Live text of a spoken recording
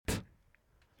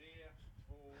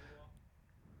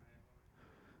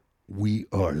We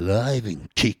are live and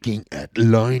kicking at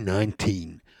line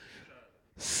 19.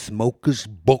 Smokers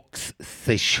Box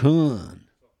Session.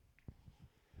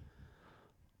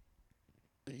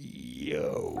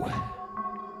 Yo.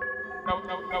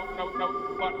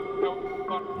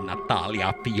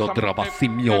 Natalia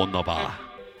Fyodorova-Simyonova.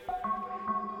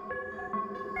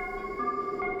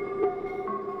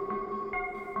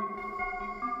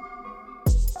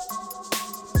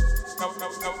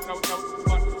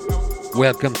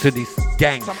 Welcome to this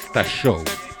gangsta show.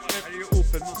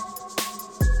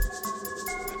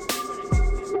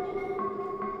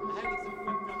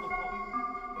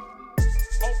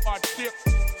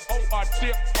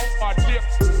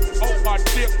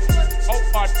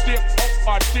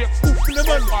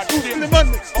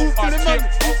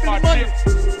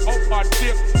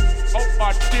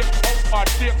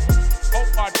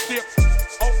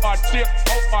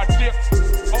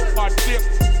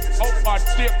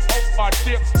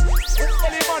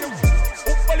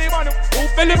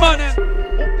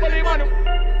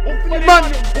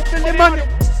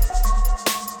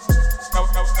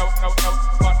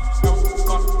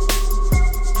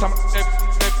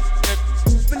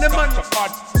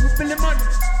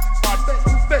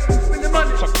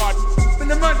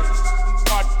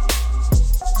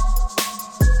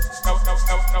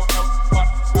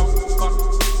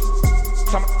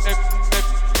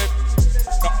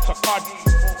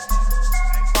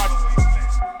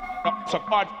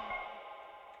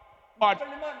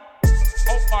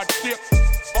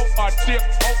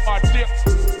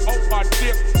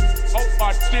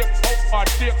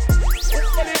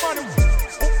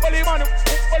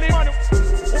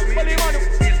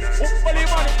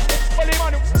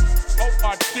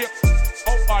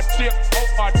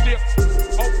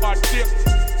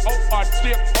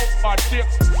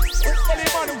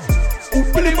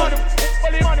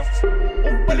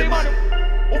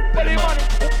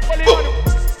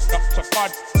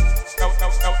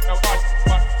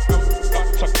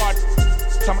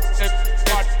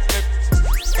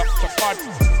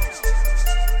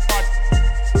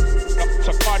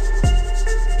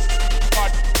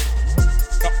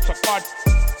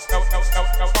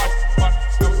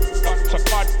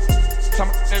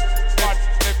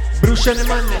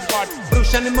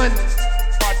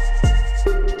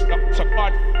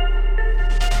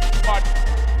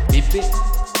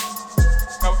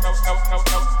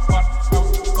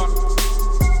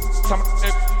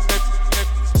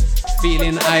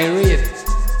 Feeling irate.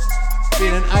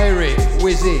 Feeling irate.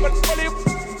 Wizzy.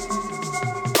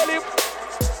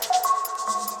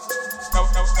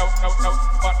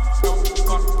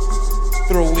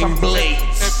 Throwing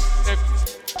blades.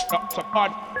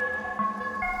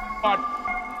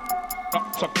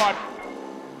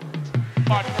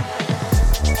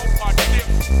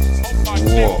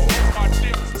 Whoa.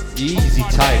 Easy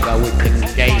tiger with the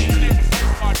game.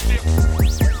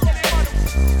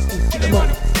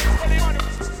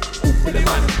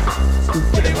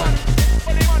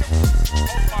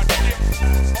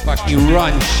 Fucking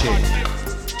run shit.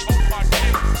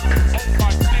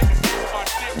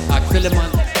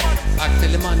 Axeleman.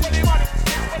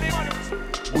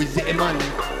 With the man.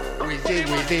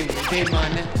 With the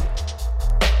man.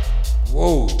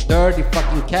 Whoa, dirty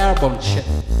fucking carbon shit.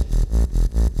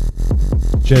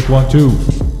 Check 1, 2.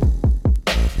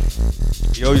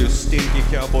 Yo, you stinky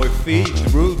cowboy feet,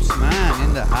 roots man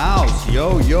in the house.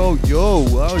 Yo,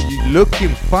 wow, you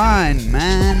looking fine,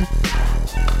 man.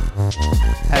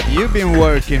 Have you been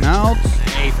working out?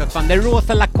 Nej för fan, det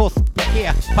rosa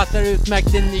Lacoste-paket passar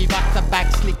utmärkt en ny vaxa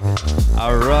backslick.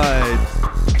 Alright.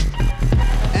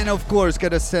 And of course,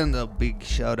 gotta send a big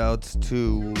shout out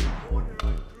to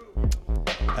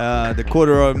the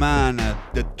corduroy man,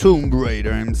 the Tomb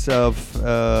Raider himself,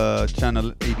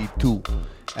 channel 82.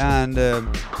 And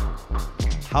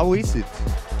how is it?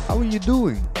 How are you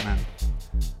doing, man?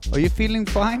 Are you feeling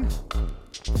fine?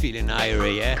 Feeling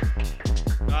irie, yeah?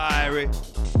 Irie.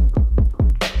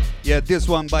 Yeah, this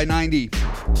one by 90.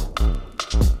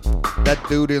 That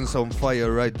dude is on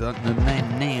fire right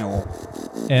now.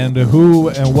 And who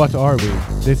and what are we?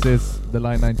 This is the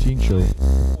Line 19 show.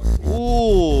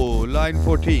 Ooh, line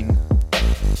 14.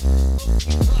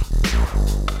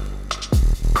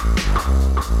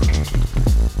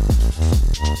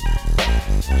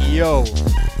 Yo.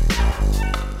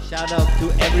 Shout out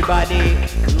to everybody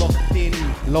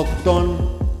locked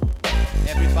on.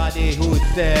 Everybody who's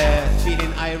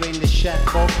feeling irate in the chat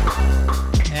box.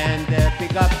 And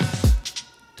big up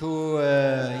to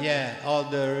all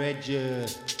the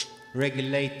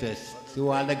regulators,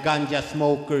 to all the ganja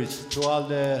smokers, to all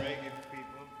the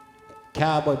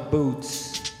cowboy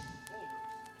boots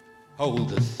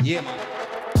holders. Yeah, man.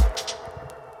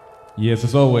 Yes,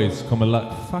 as always, come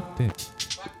alive. Fuck it.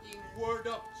 Fucking word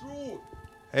of truth.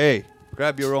 Hey,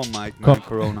 grab your own mic, man, Come.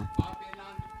 Corona.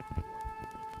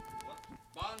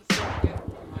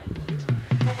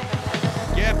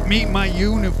 Get me my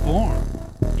uniform.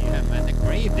 Yeah, man, the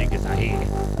grave diggers are here.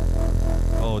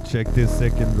 Oh, check this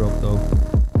second drop though.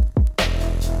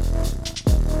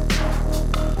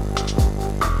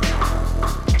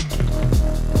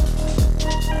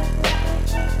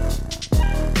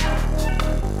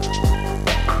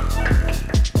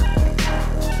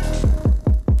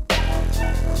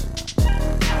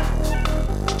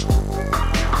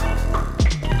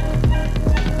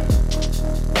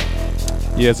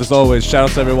 Yes, as always, shout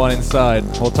out to everyone inside.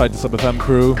 Hold tight to Sub FM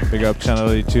crew. Big up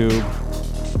Channel 82.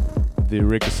 The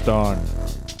Rickestarn.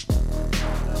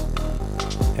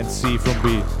 And C from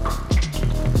B.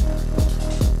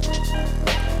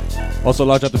 Also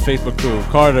large up the Facebook crew.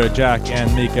 Carter, Jack,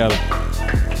 and Mikael.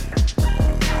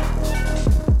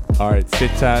 Alright,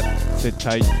 sit tight.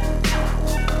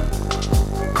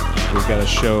 We got a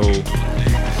show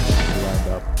lined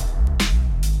up.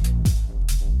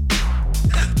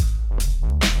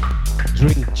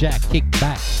 Drink Jack, kick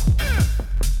back.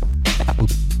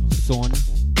 Son.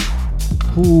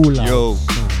 Cool out, Yo,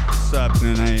 son. what's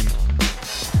happening, Naim?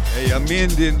 Hey, jag min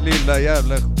din lilla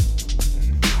jävla...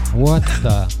 What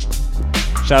the?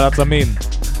 Shout out to Amin.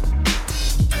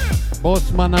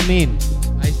 Bossman Amin.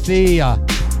 I see ya.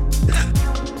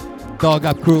 Dog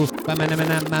up crew.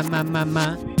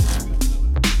 Ma.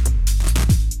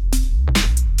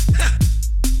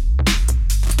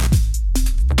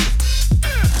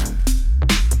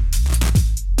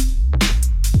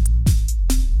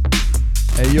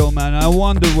 Hey, yo, man, I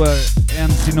wonder where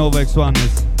MC Novex 1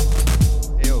 is.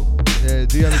 Hey, yo,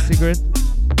 do you have a cigarette?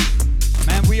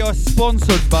 Man, we are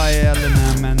sponsored by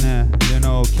L&M and, you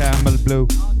know, Camel Blue.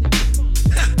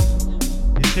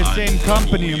 It's the same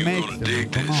company who makes them.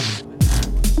 Come on.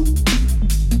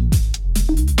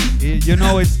 You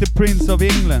know, it's the Prince of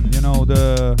England, you know,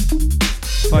 the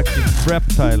fucking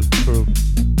reptile crew.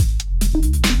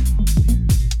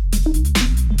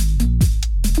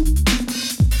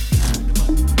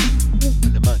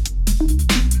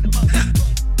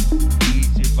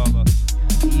 Easy, Baba.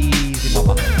 Easy,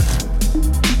 Baba.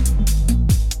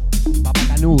 Baba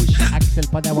Ganoush. Axel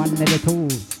på the one and the two.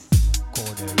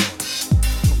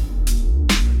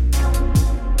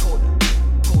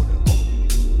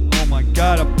 Oh my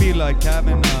god, I feel like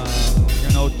having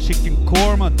you know, chicken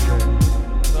korma today.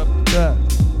 What's up with that?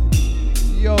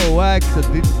 Yo, Axel,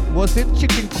 was it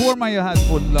chicken korma you had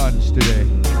for lunch today?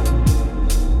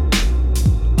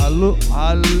 Hello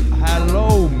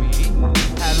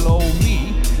me.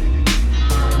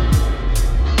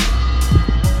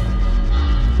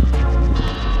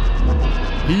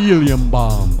 Helium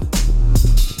bomb.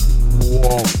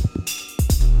 Whoa.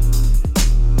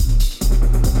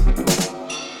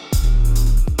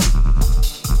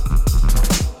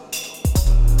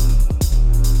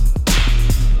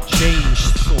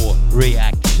 Chainsaw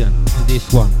reaction on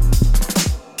this one.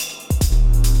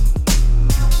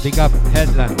 Big up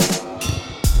Headland.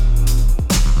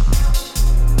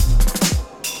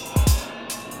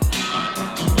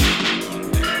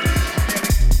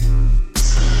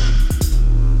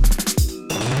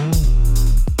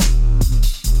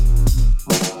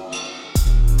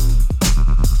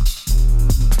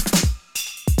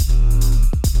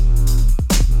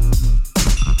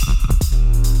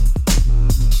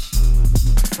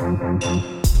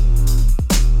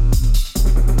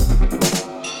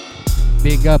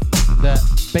 Big up the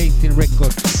Basin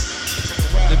Records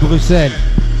de Bruxelles.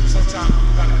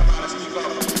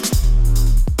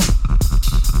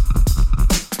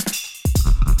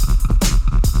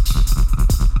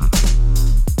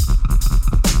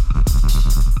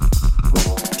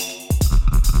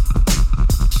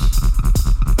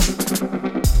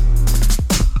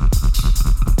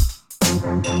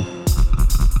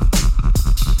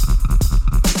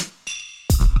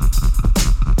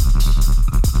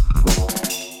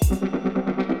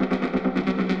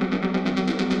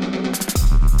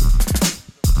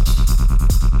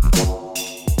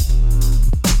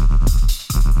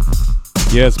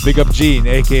 Yes, big up Gene,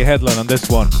 aka Headland on this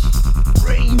one.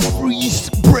 Brain freeze.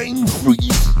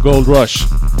 Gold Rush.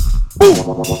 Boom!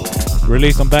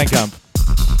 Released on Bandcamp.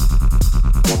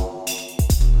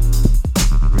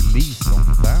 Released on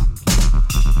Bandcamp.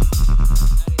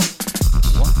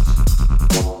 What?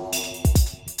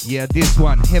 Yeah, this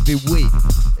one, heavyweight.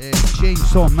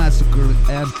 Chainsaw Massacre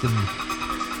anthem.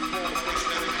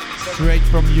 Straight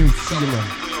from New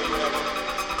Zealand.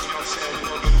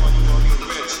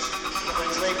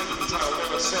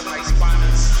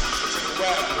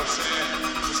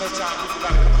 It's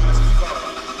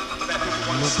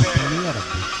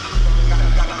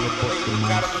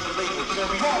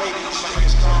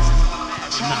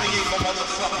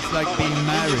like being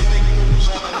married.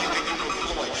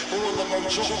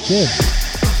 Good.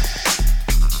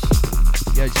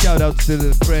 Yeah, shout out to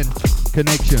the friend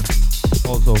connection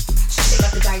also.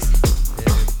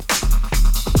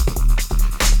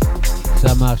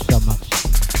 Ça marche, ça marche.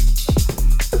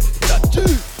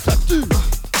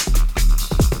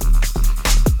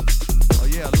 Oh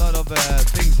yeah, a lot of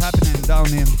things happening down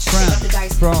in France,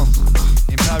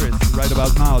 in Paris, right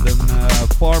about now. Then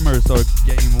farmers are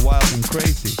getting wild and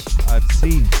crazy. I've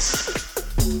seen.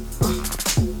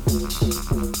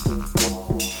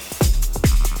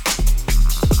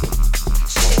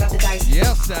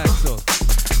 Yes, Axel.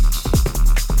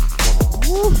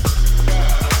 Woo.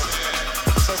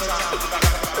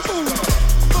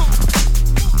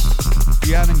 Do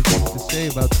you have anything to say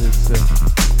about this?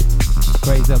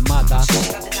 Crazy mother.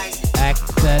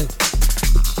 Axel.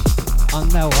 On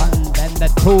the one, then the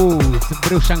two. Så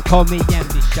brorsan kom igen,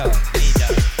 vi kör.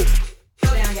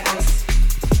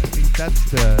 I think that's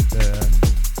the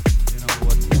you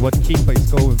know what Kipa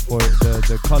is going for,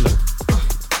 the color.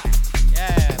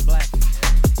 Yeah, black.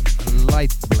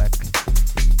 Light black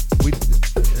with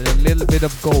a little bit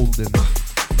of gold in it.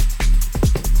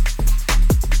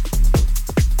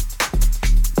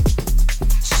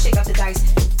 Shake up the dice.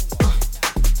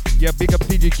 Yeah, big up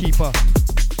DJ Keeper.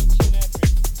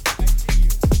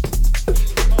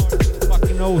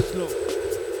 Fucking Oslo.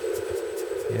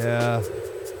 Yeah.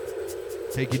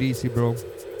 Take it easy, bro.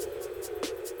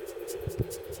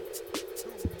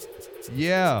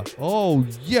 Yeah. Oh,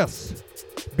 yes.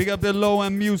 Big up the Low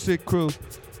End Music crew.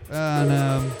 And,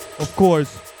 of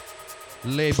course,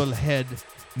 label head,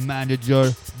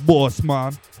 manager, boss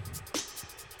man.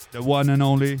 The one and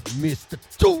only Mr.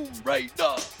 Tomb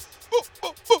Raider.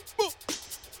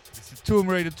 It's the Tomb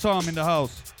Raider Tom in the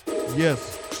house.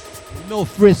 Yes.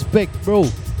 Enough respect, bro.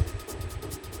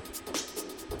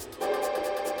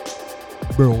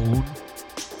 Bro.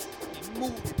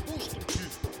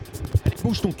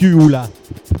 Bouge ton cul, là.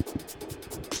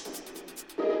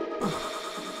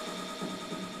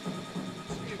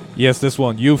 Yes, this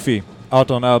one, Yuffie,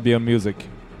 out on Albion Music.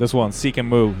 This one, Seek and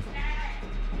Move.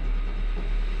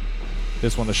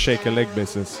 This one, the Shake a Leg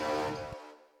basis.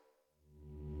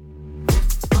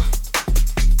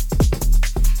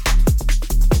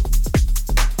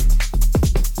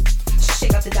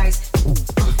 Shake up the dice.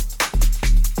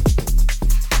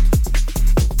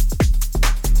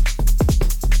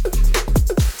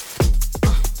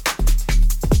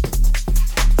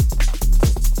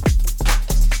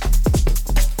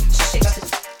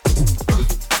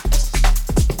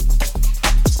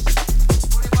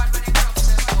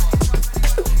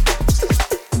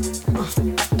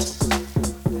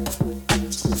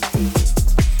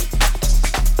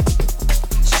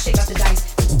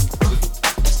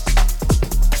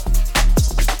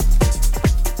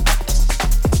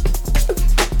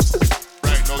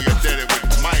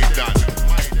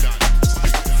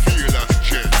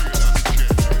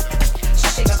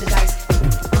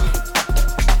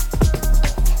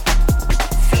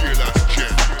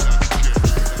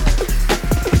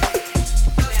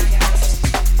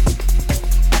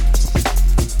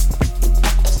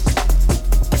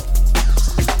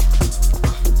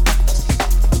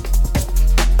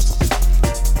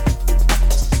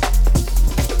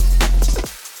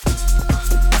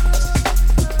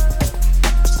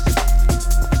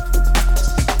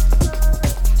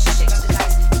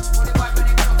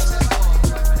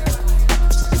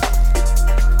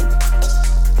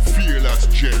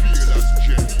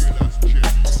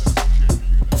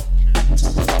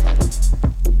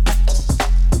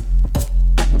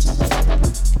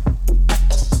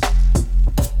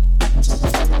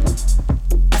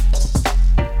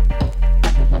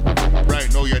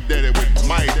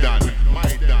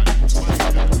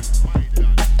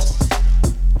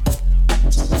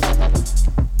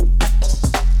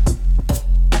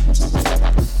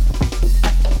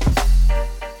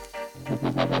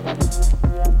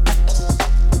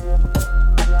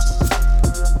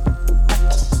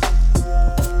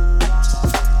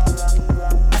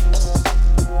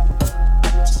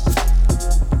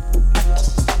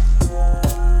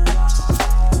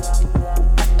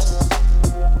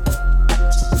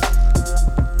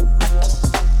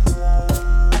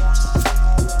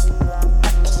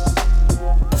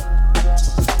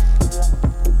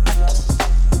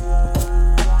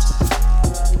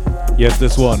 Yes,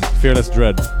 this one, Fearless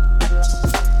Dread.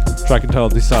 Track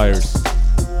entitled Desires.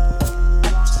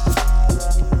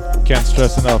 Can't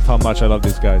stress enough how much I love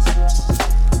these guys.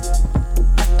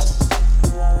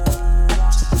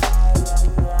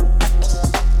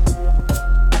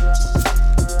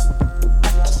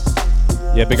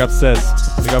 Yeah, big up Cez,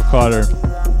 big up Carter,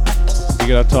 big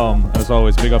up Tom, and as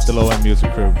always, big up the Low End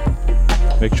Music crew.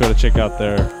 Make sure to check out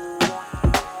their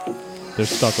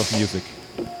stock of music.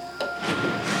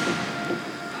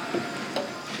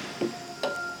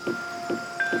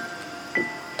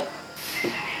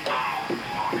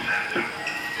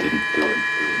 Didn't do it.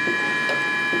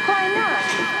 Why not?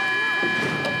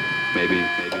 Maybe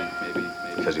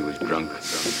because he was drunk,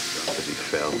 because he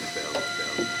fell.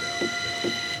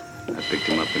 I picked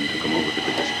him up and took him over to the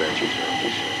dispatcher's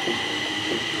office.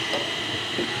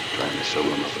 Trying to sober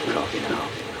him up for coffee now.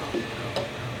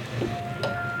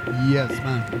 Yes,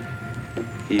 man.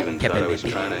 He even thought I was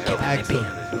trying to help him. Axel.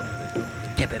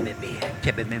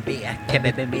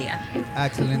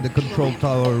 Axel in the control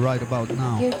tower right about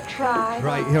now. You tried.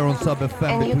 Right here on Sub FM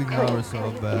And you between the couldn't. hours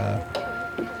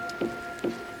of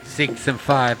 6 and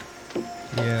 5,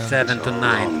 yeah, 7 to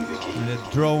 9. the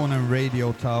drone and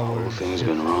radio tower. Whole thing's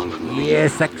been wrong for me.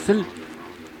 Yes, Axel.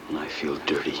 And I feel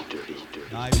dirty.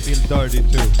 I feel dirty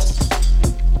too.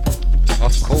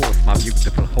 Of course, my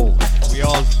beautiful horse. We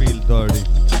all feel dirty.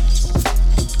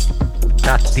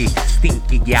 Dirty,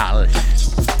 stinky gals.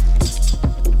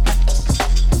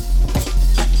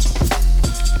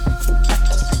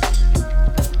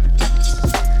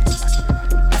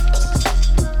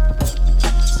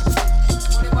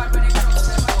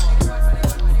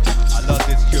 I love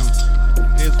this tune.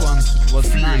 This one was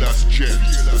nice.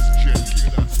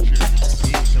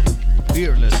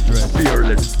 Fearless Dread.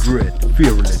 Fearless dread,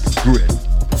 fearless dread.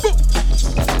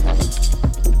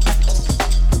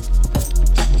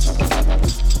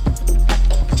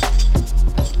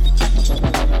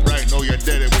 Right now you're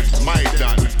dead with my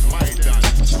done.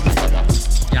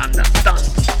 You understand?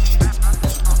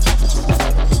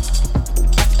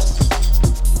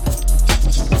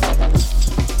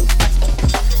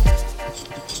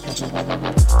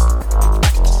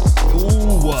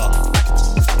 Ooh,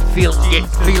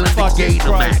 Feeling the fucking gain of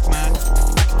Christ, Max. man.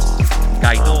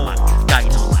 Dynamax.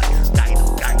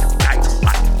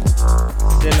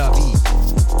 C'est la vie.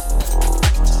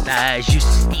 La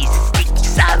justice nique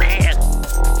sa mère.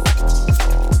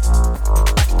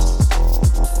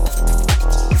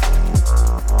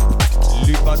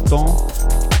 Le bâton.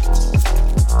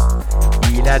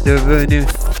 Il a devenu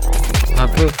un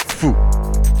peu fou.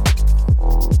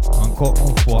 Encore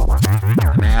une fois.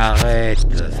 Mais arrête,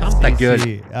 ferme ta gueule.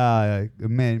 Si. Ah,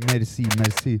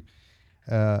 merci.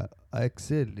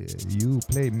 Axel, you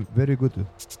play very good.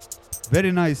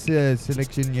 Very nice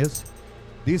selection, yes.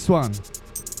 This one.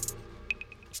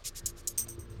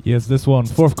 Yes, this one,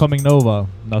 forthcoming Nova.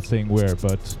 Not saying where,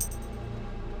 but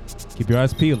keep your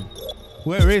eyes peeled.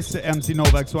 Where is MC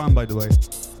Novak's one, by the way?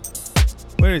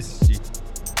 Where is she?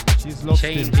 She's lost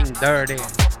in. Changing dirty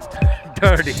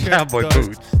Shit, cowboy dirty.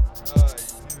 boots.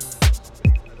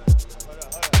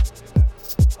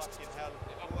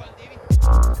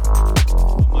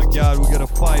 Oh my god, we got a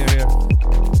fire here.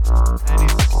 And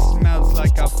it smells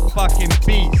like a fucking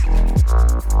beast.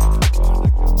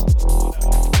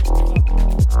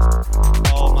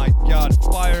 Oh my god,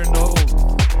 fire in the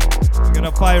hole. We got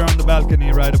a fire on the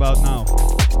balcony right about now.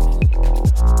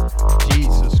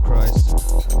 Jesus Christ.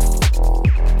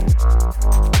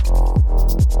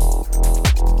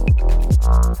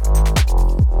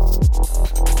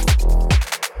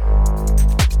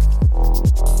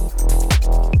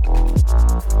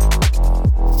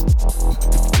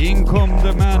 In come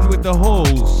the man with the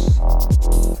hose.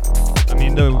 I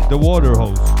mean the water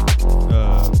hose.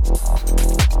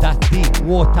 That deep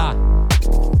water.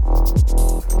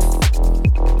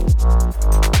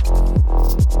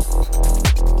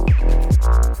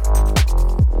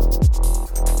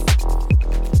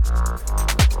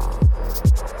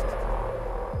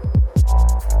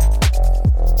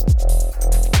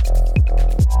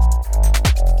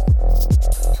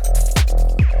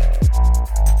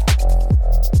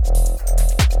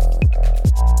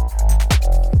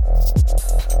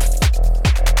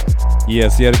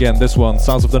 Yes, yet again, this one,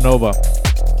 Sounds of the Nova,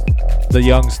 the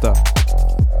youngster.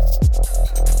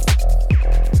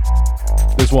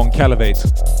 This one, Calivate.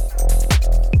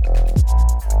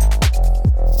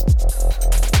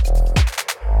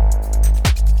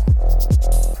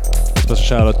 A special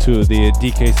shout out to the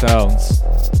DK Sounds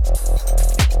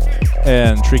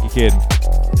and Tricky Kid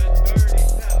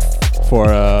for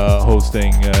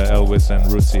hosting L-Wiz and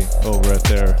Ruzi over at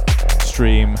their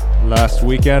stream last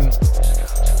weekend.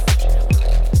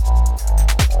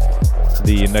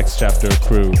 The Next Chapter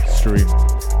crew stream.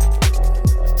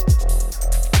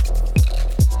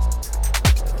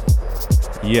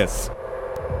 Yes.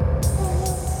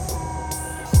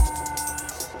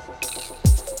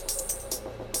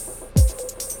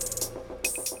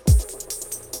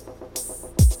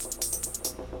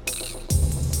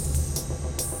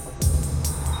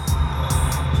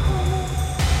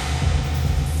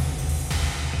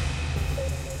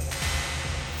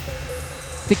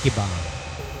 Sticky bomb.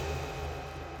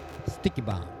 Sticky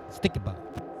bomb. Sticky bomb.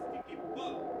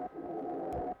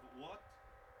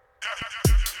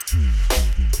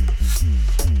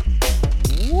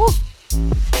 Woo.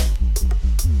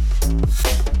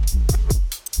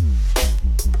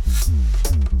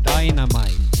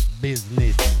 Dynamite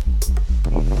business.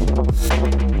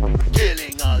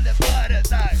 Killing all the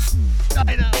parasites.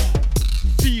 Dynamite.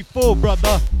 C4,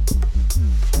 brother.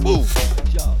 Boom.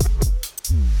 Ja.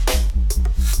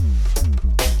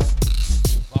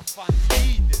 Vad fan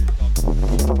lider du av?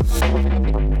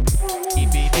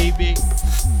 DB.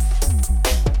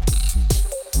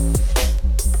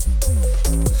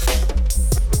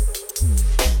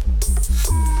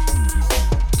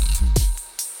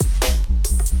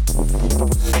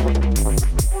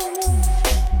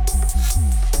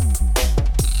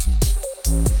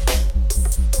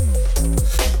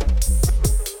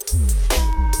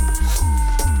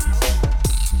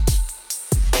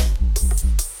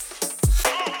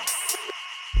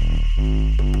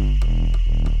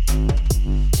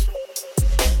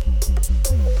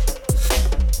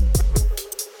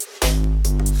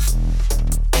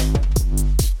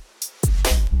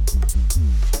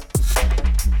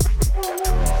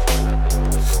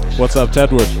 What's up,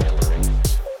 Tedward?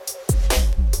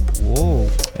 Whoa.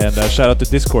 And shout out to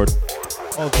Discord.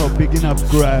 Also bigging up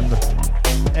Grand.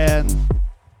 And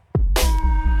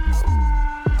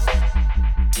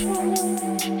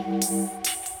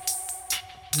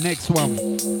next one.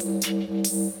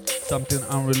 Something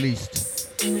unreleased.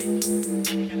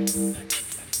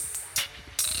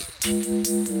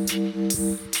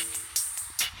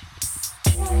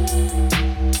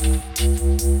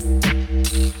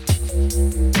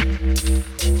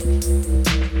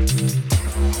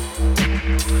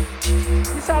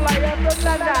 You sound like that from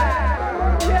London.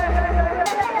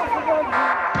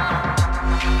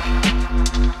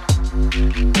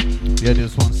 Yeah,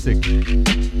 this one's sick.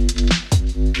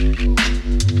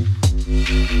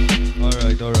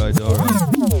 Alright.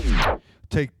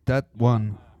 Take that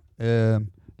one.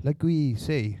 Like we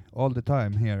say all the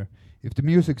time here, if the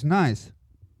music's nice.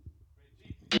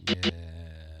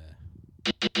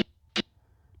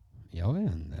 Jag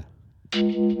vet inte.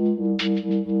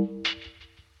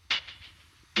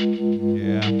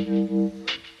 Yeah.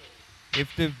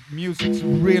 If the music's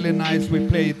really nice, we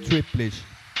play it triplish.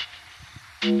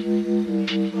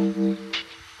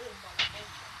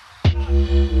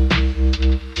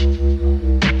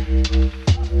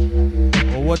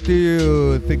 Well, what do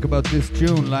you think about this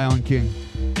tune, Lion King?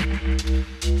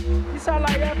 You sound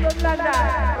like that from London.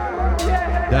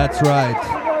 That's right.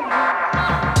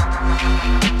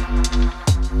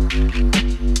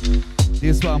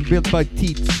 This one built by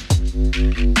Teats.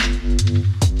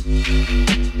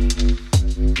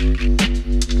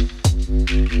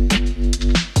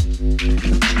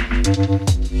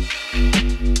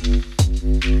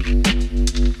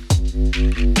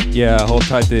 Yeah, hold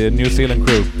tight, the New Zealand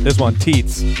crew. This one,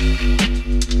 Teats.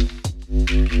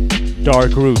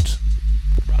 Dark Root.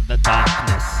 The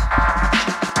darkness.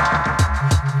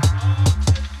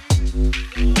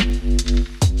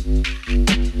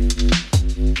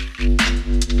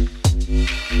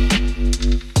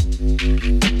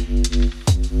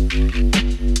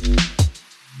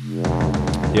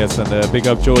 Yes, and big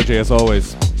up Georgie as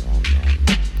always.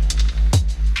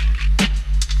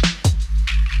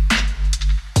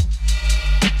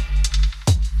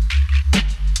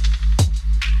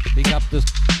 Big up the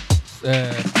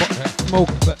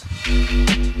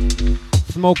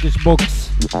Smokers Box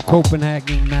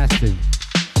Copenhagen Massive.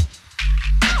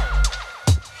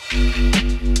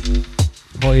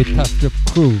 Hoy Tastrup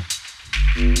crew.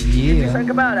 Yeah. Think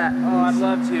about that. Oh, I'd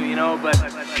love to, you know, but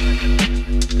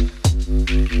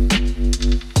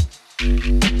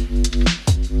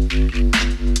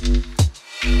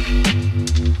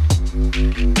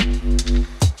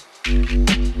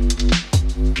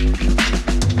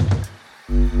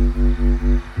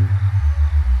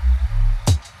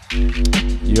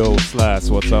Yo, Slash,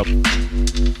 what's up?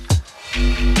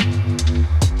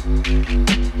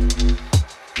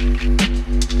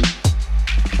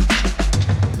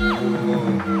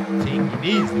 Take it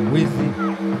easy, Wizzy.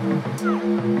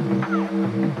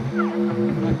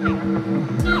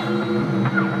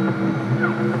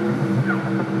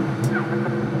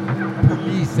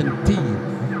 Police and thieves.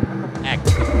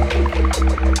 Action.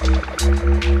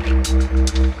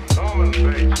 Norman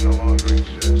Bates no longer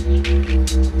exists.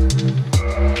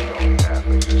 Don't have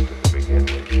existed to begin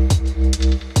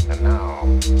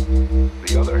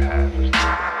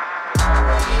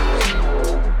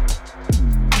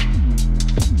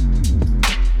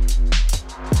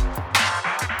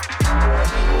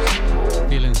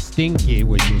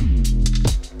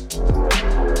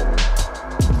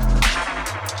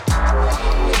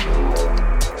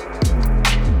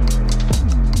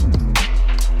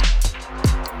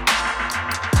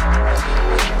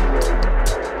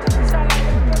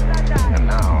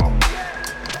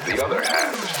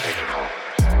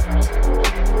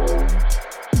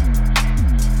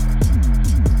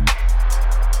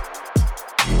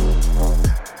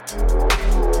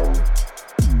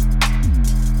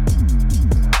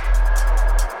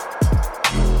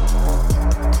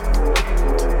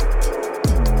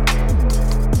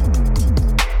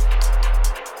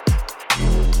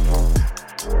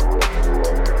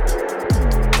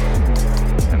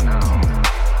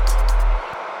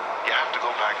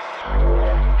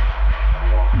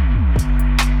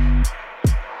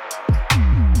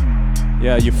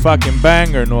Yeah, you fucking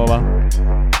banger, Nova.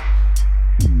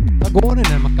 Vad går det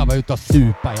när man kan vara ute och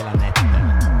supa hela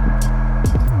nätterna?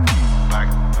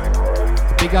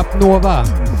 Big up Nova.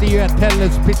 See you at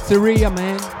Teller's Pizzeria,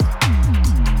 man.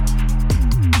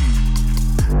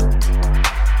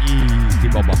 Easy,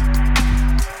 Baba.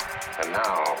 And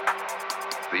now,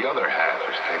 the other half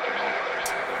is taking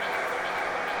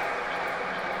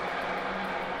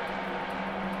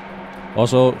over.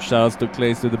 Also, shoutouts to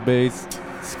Clays to the Bass.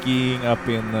 Skiing up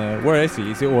in... where is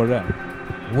he? Is he Åre?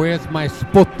 Where's my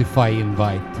Spotify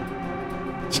invite?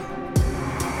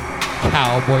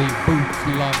 Cowboy boots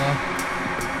lover.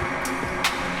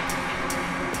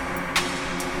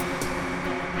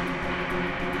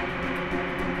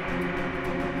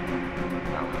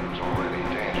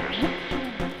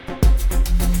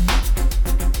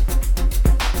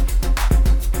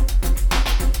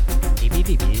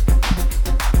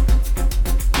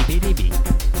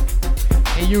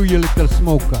 Hey you little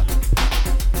smoker.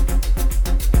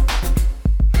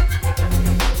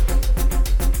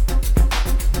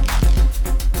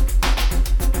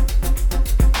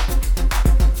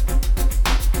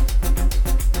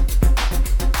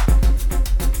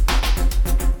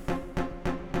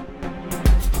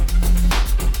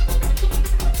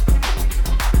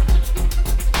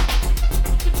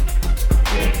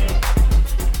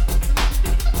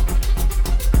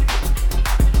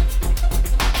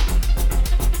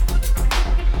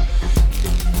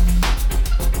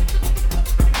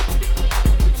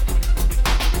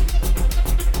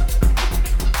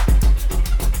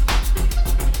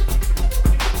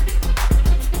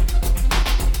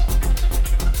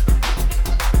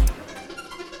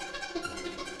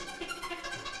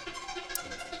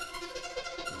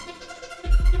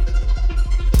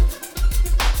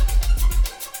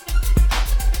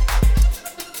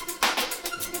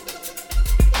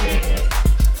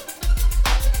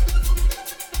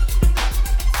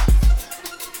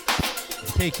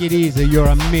 Take it easy, you're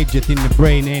a midget in the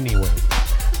brain anyway.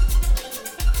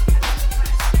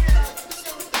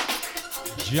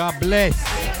 God bless.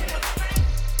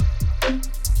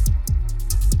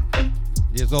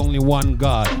 There's only one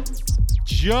God.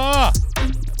 Jah!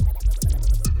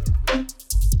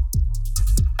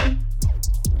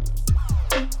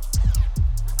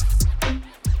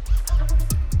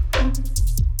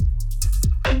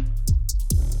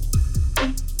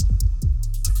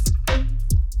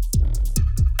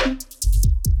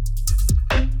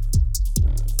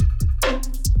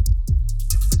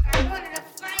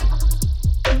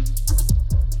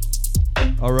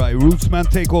 Alright, Rootsman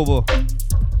take over.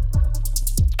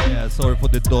 Yeah, sorry for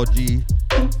the dodgy.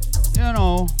 You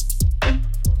know,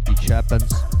 it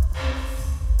happens.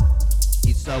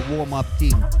 It's a warm-up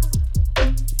team.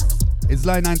 It's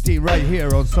line 19 right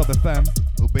here on Sub FM,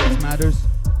 who Bass Matters.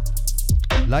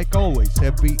 Like always,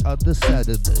 every other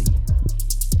Saturday.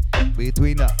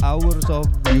 Between the hours of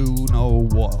you know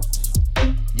what.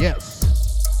 Yes.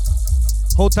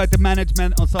 Hold tight the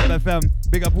management on Sub FM.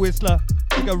 Big up Whistler.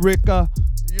 Big up Ricka.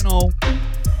 You know,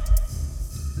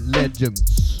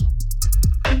 legends.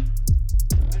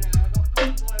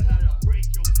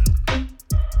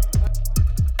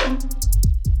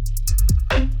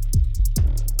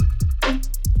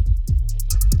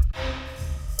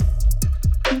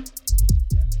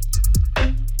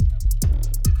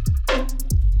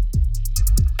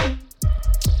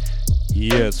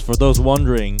 Yes, for those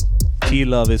wondering,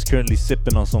 T-Love is currently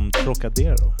sipping on some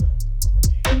Trocadero.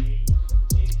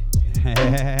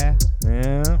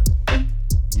 Yeah.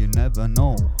 You never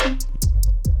know.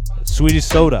 Swedish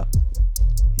soda.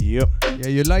 Yep. Yeah,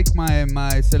 you like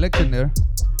my selection there?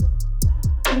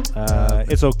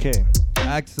 It's okay.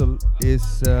 Axel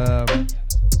is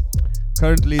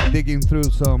currently digging through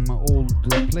some old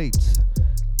plates.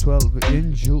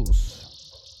 12-inch juice.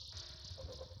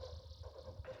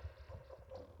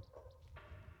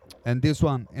 And this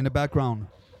one in the background.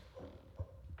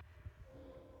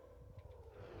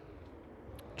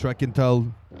 Track and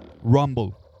tell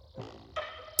Rumble.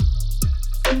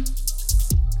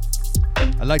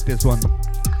 I like this one.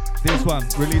 This one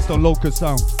released on Locust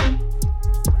Sound.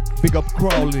 Big up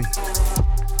Crowley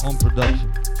on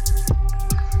production.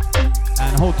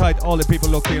 And hold tight all the people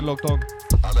locked in, locked on.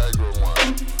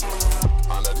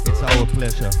 It's our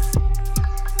pleasure.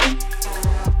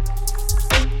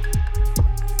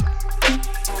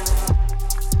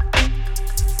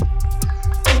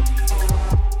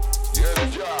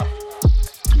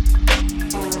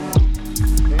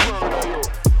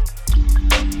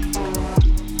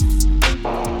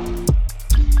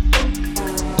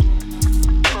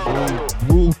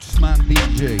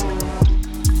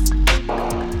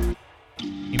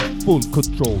 In full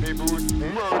control.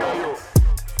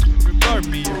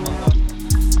 disturb me, you mother.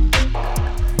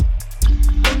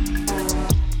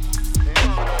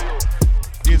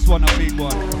 This one a big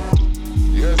one.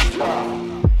 Yes,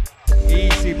 sir.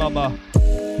 Easy, Baba.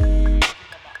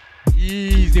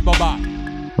 Easy, Baba.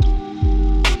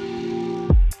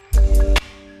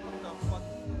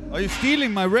 Are you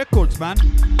stealing my records, man?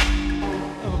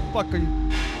 What the fuck are you?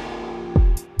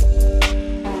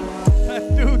 That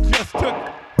dude just took.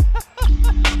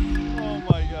 Oh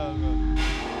my god, man.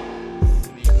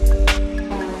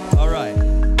 All right.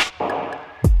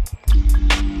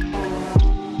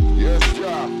 Yes,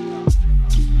 sir.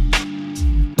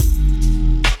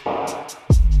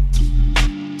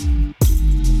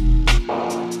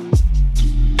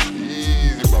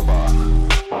 Easy, Baba.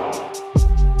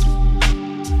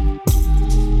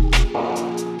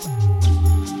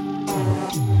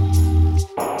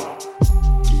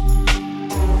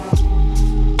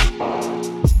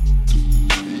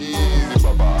 Easy,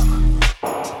 Baba.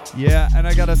 Yeah, and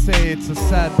I gotta say it's a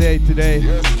sad day today,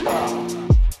 Yes, sir.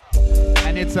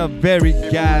 and it's a very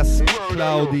gas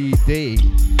cloudy day.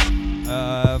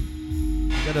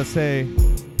 Gotta say,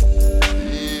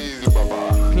 Easy,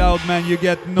 Baba. Cloud man, you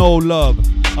get no love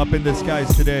up in the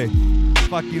skies today.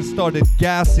 Fucking started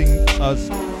gassing us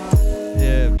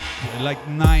like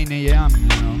 9 a.m., you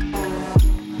know.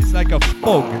 It's like a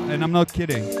fog, and I'm not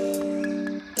kidding.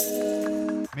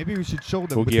 Maybe we should show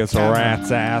them. with Boogie the is a camera.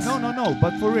 rat's ass. No,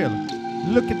 but for real.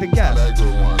 Look at the gas. That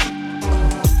good one.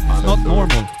 It's not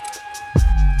normal.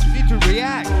 You need to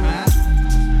react, man.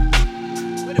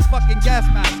 Where the fucking gas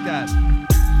mask at?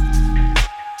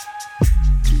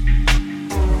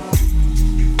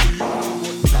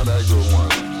 That good one.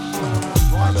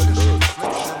 That good.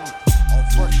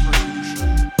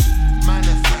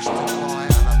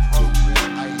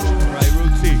 Right,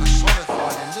 Route C.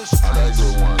 That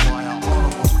good one.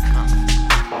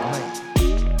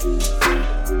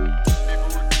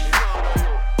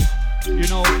 You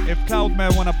know, if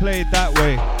Cloudman wanna play it that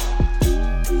way,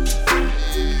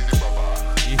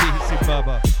 easy,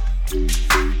 Baba.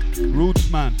 Roots,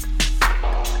 man.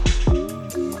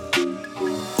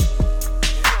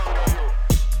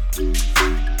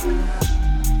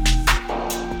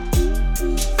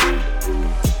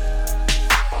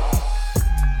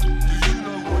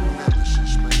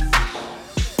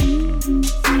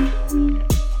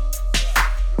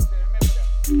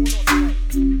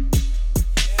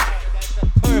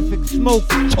 Perfect smoke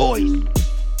choice.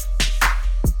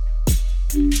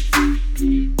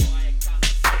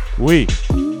 We.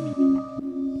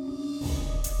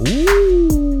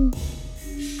 Ooh.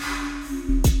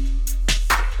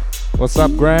 What's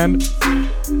up, Grand?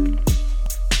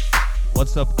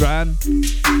 What's up, Gran?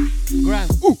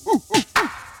 Grand.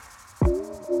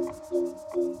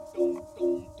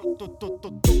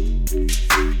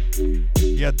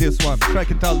 Yeah, this one.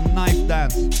 Track it out, Knife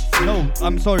Dance. No,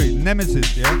 I'm sorry,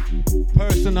 Nemesis, yeah?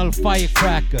 Personal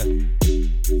firecracker.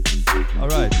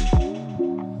 Alright.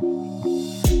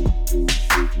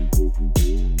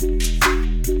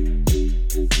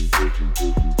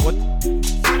 What?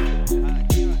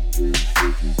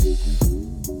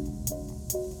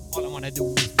 All I wanna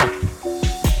do is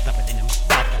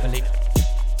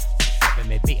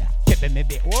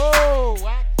whoa!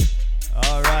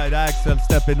 Alright, Axel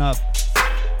stepping up.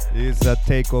 This is a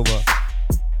takeover.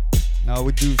 Now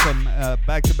we do some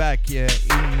back-to-back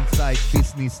inside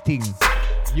business thing.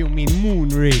 You mean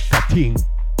Moonraker thing?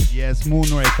 Yes,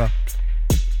 Moonraker.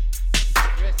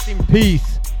 Rest in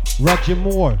peace, Roger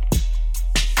Moore.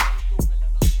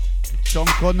 Sean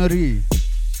Connery.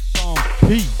 Sean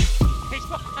P.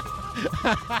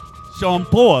 Sean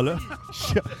Paul.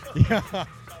 Yeah.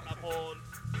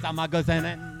 Summer goes and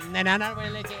I don't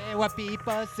really care what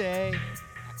people say.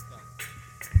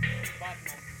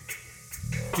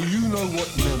 Do you know what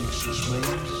nemesis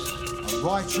means? A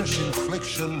righteous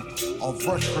infliction of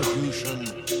retribution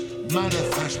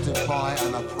manifested by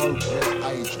an appropriate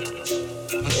agent.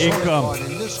 Income.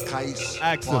 Personified in this case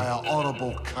Axel. by an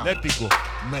honourable cunt. Let it go.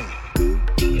 Me.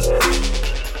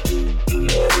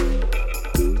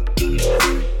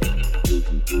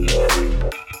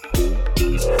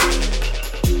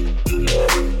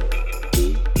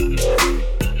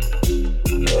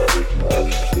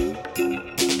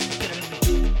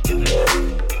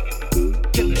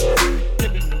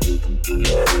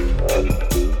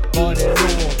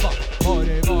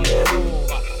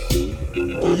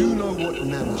 Do you know what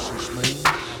nemesis means?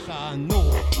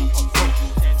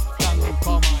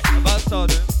 Vad sa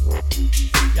du?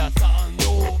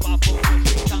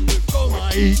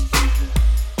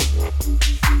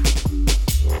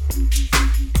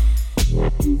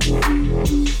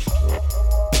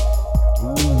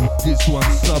 This one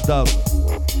subbed out.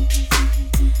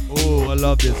 Oh, I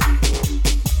love this.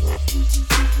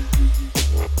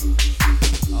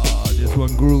 Ah, this one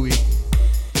groovy.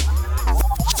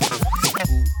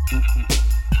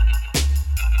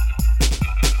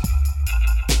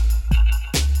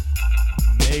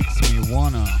 Makes me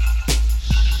wanna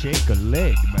shake a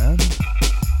leg, man.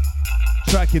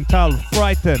 Track entitled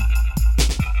Frighten.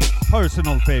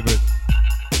 Personal favorite.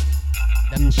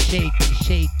 Them shaky,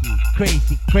 shaky,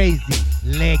 crazy, crazy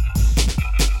legs.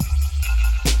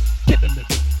 Tip a bit,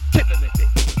 tip a bit, tip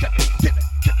it, tip it, tip it,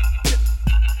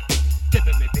 tip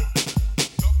it, tip it.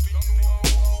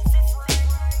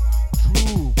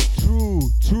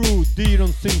 True,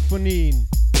 Dyron Symfonin.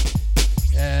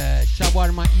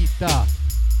 Shawarma Ita.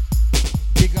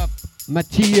 Big up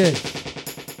Mattias.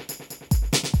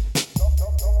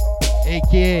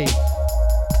 A.k.a.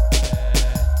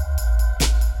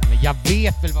 Men jag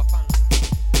vet väl vad fan.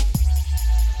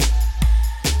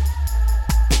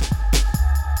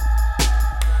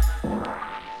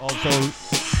 Also,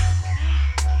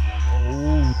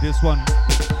 oh, this one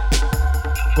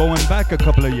going back a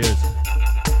couple of years.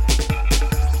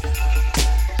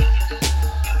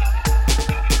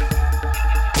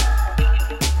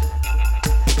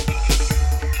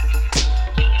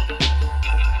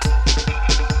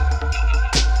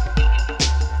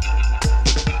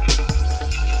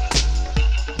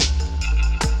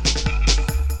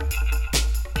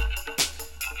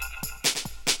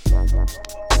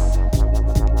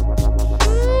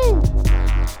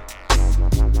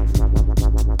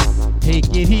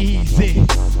 Take it easy.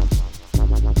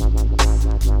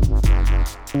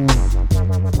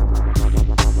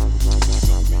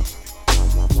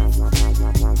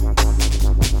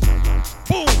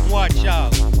 Boom, watch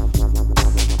out.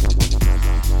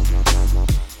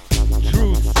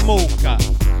 True smoker.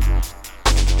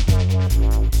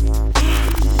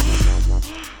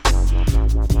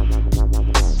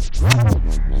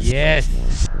 Yes.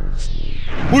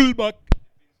 Bullbuck.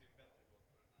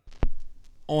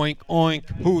 Oink, oink,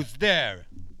 who's there?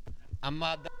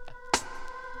 Amada.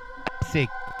 Sick.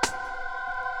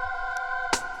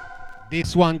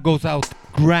 This one goes out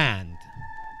grand.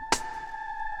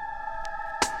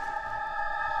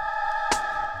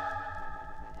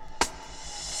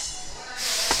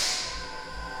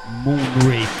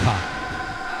 Moonraker,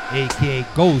 aka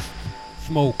Ghost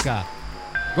Smoker.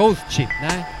 Ghost chip,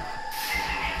 nah?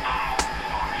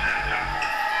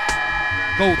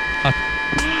 Ghost.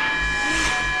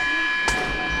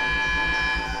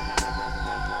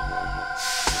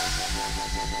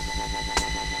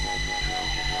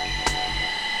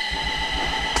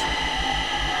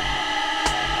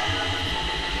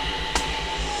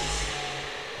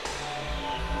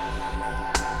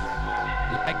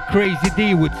 Like Crazy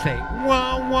D would say,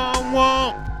 wah, wah,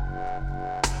 wah.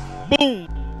 Boom.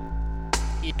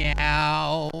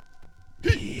 Yeah.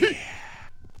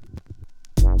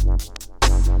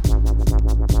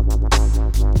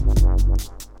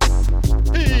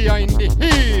 Here in the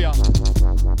here.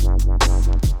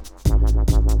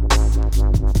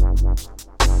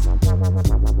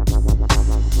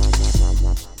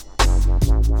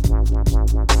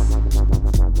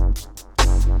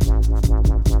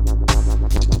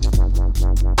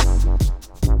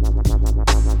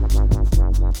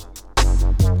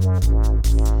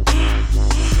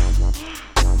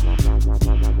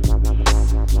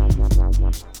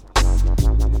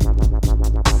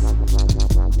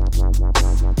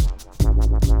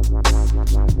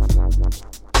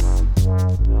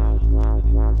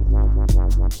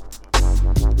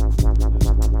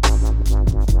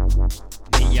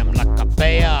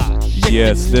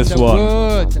 Yes, this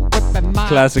one.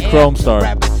 Classic Chrome Star.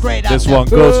 This one,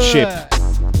 Ghost Ship.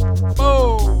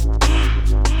 Oh.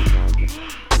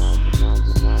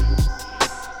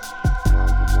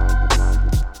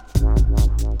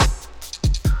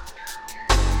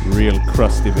 Real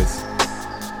crusty bits.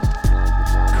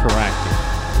 Cracking.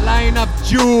 Line up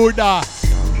Judah.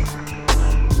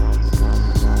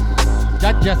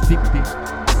 Just City.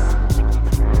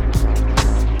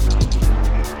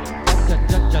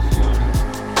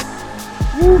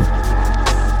 Woo.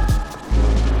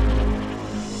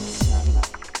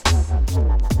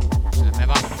 Men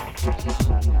va?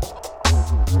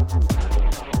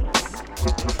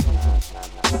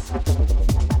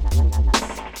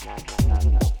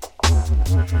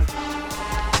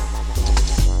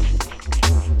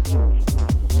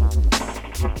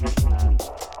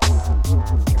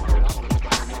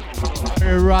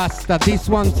 Rasta, this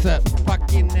one's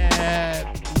fucking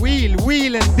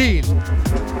wheel and deal.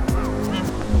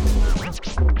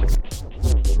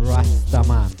 Rasta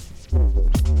man.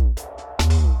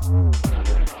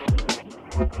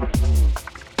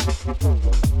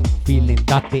 Feeling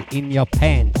dirty in your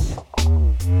pants.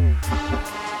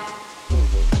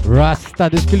 Rasta,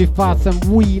 du skulle fasen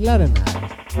wheela den här.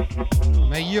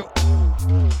 Men ju...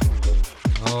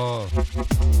 Oh.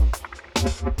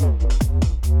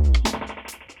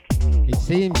 It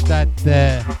seems that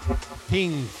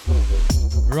things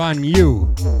run you.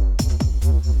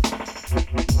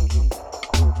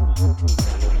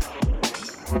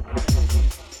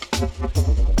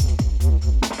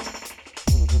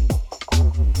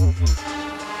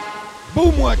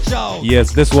 Boom, watch out!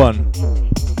 Yes, this one.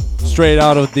 Straight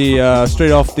off the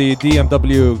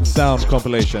DMW sound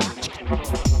compilation.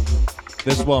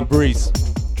 This one, Breeze.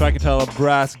 Track entitled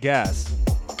Brass Gas.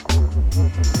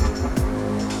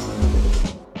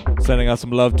 Sending out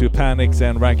some love to Panics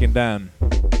and Rankin Dan.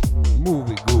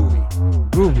 Movie groovy.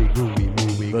 Groovy, groovy,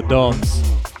 movie. The Dons.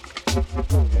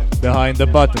 Behind the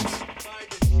buttons.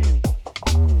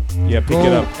 Yeah, pick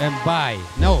it up. And buy.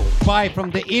 No, buy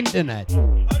from the internet.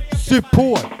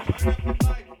 Support.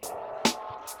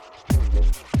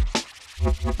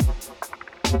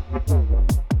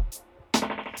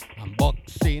 I'm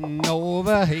boxing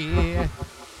over here.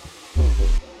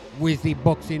 Wizzy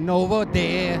boxing over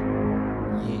there.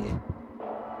 Yeah.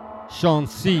 Sean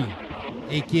C,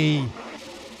 aka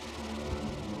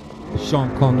Sean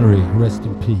Connery, rest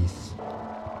in peace.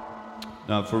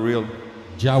 No, for real.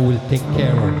 Jah will take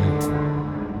care of you.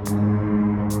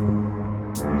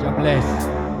 Jah bless.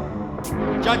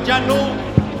 Jah know.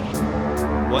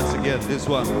 Once again, this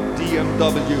one,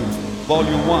 DMW,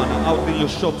 Volume 1, out in your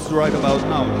shops right about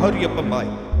now. Hurry up and buy.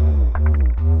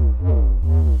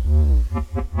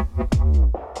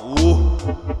 Ooh.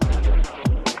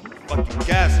 Fucking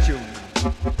gas tune.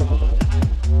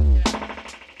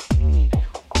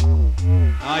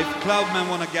 Now, if Cloudman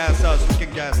wanna gas us, we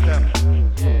can gas them.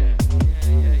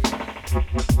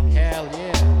 Hell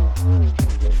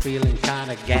yeah. Feeling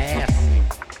kinda gassy.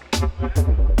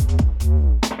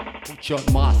 Put your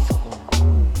mask on.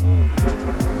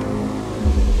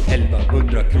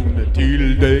 1100 kronor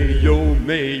till dig och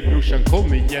mig. Brorsan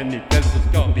kom igen ikväll så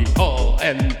ska vi ha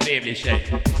en trevlig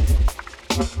tjej.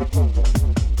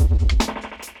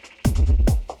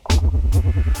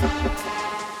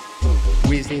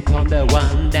 We sit on the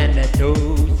one and the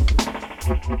twos.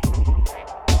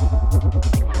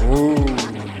 Ooh.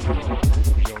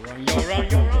 You're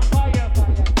on fire.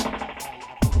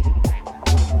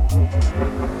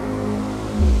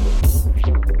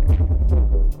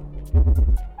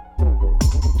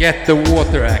 Get the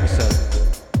water, Axel.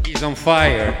 He's on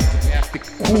fire. We have to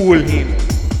cool him.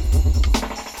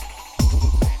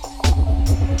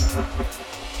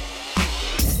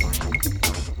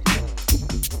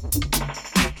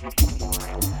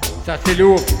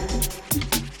 Sasselo.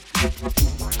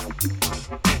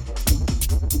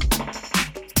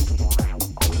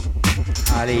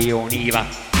 Ali Oniva.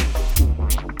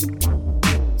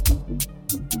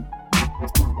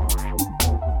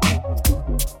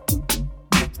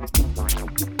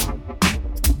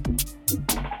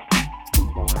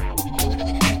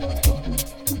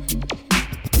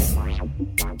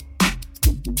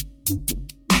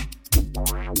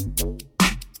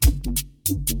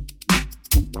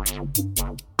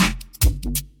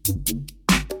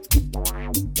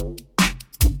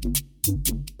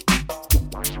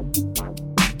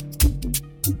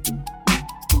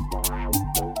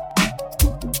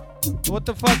 What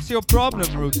the fuck's your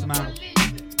problem, Roots, man?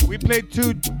 We played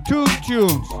two tunes.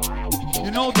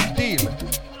 You know the deal.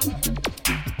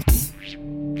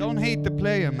 Don't hate the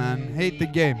player, man. Hate the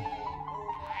game.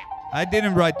 I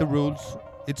didn't write the rules.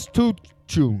 It's two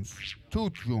tunes. Two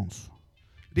tunes.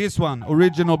 This one,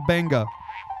 original banger.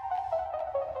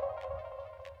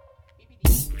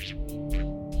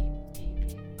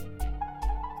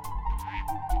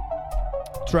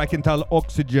 Track entitled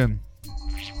Oxygen.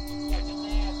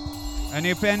 And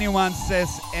if anyone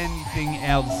says anything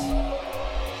else,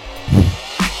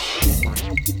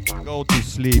 go to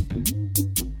sleep.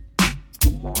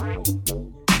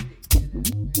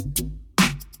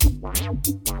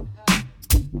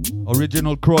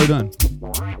 Original Croydon,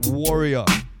 Warrior,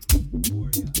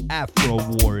 Afro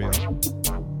Warrior.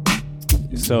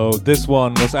 So this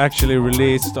one was actually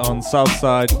released on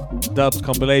Southside Dub's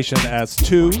compilation as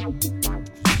 2,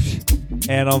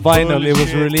 and on vinyl it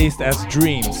was released as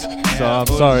Dreams. So I'm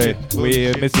sorry,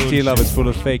 Mr. T-Love is full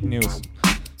of fake news.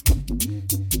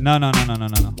 No.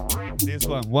 This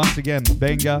one, once again,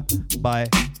 Benga by,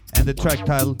 and the track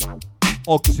title,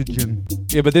 Oxygen.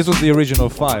 Yeah, but this was the original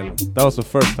file. That was the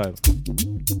first title.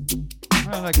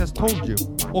 Well, like I told you,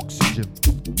 Oxygen.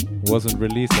 Wasn't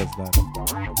released as that.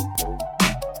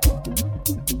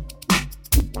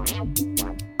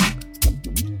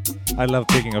 I love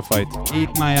picking a fight. Eat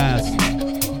my ass.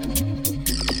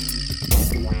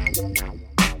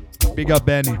 Big up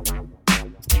Benny.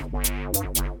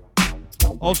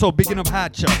 Also bigging up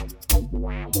Hatcher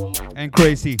and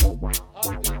Crazy.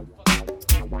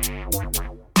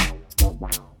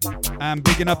 And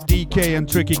bigging up DK and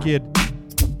Tricky Kid.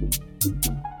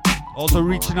 Also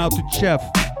reaching out to Chef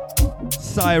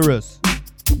Cyrus.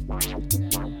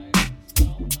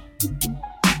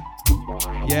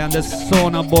 Yeah, and the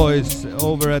Sauna Boys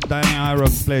over at Danny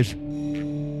Irock's place.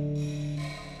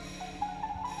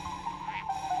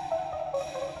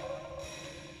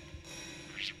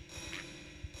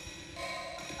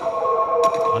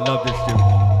 I love this tune.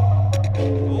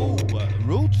 Oh,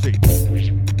 Rootsy.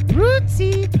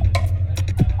 Rootsy.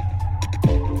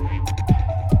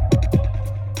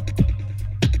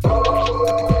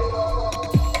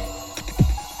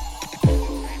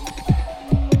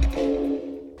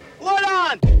 Hold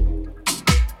on!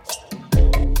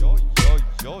 Yo, yo,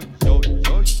 yo, yo,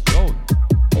 yo, yo.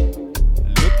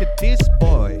 Look at this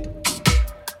boy.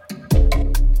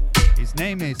 His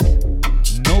name is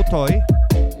No Toy.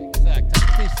 Exact. A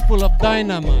fist full of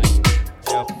dynamite.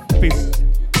 Yeah, fist.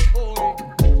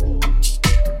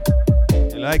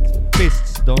 You like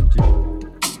fists, don't you?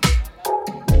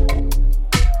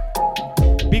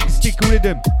 Big stick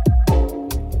rhythm.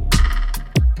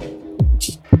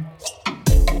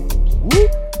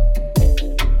 Whoop.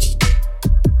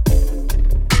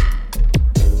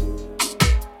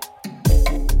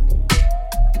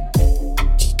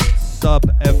 Sub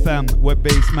FM, where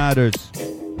bass matters.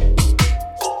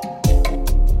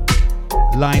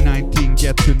 Line 19,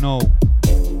 get to know.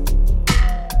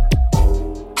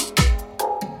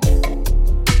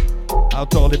 Out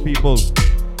to all the people,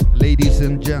 ladies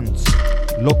and gents,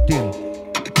 locked in.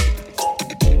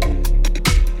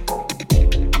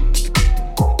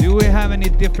 Do we have any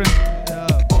different?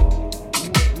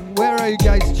 Where are you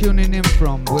guys tuning in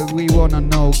from? Where we wanna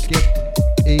know? Get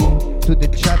into the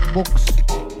chat box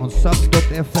on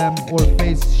sub.fm or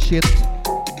face shit.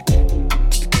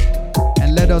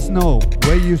 And let us know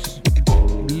where you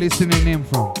listening in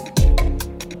from.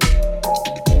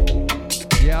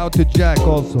 Yeah, out to Jack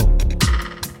also.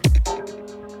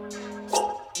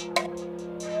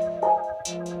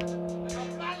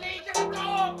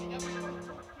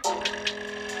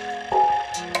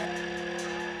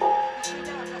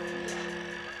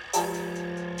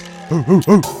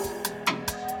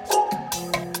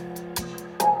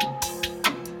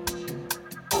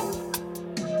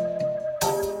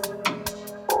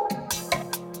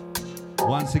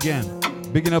 Once again,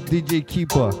 bigging up DJ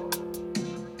Keeper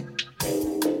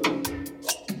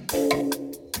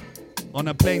on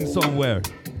a plane somewhere.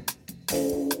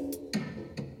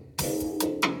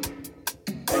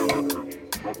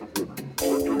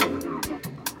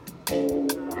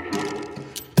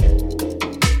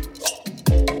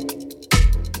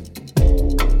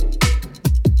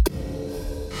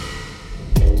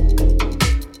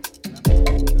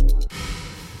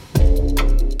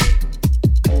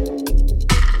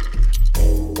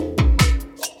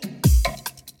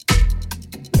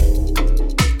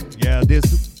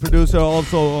 Producer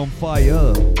also on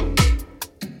fire.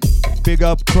 Big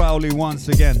up Crowley once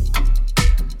again.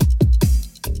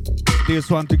 This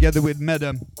one together with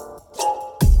Madam.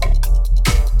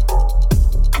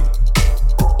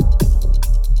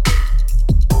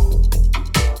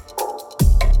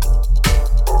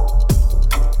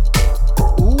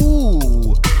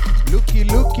 Ooh, looky.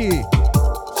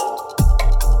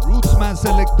 Rootsman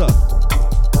selector.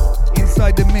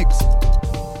 Inside the mix.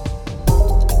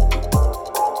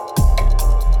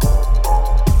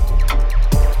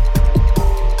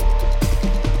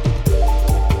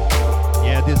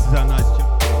 This is a nice tune.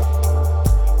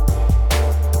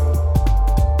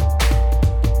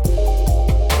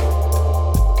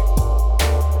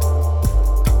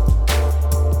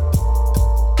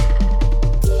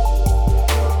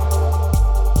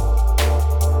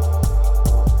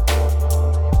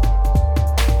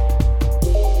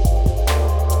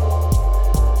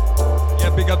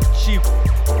 Yeah, big up Chief.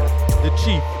 The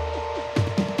Chief.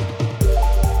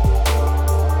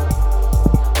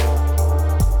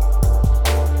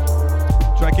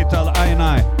 Trakital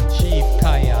I&I. Chief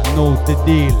Kaya knows the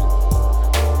deal.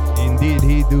 Indeed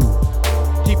he do.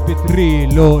 Keep it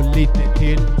real och lite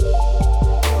till.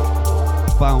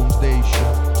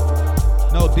 Foundation.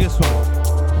 No, this one.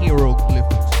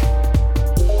 Hieroglyphics.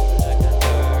 Like a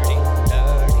dirty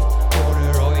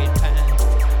corduroy pants.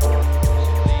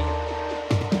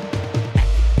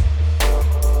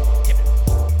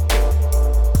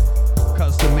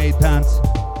 Custom made pants.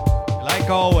 Like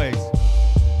always.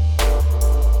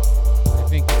 I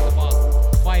think it's about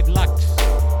 5 lakhs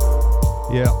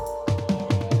Yeah.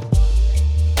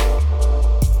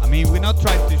 I mean, we're not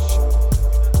trying to,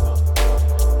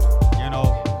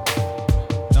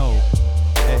 no.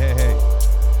 Hey.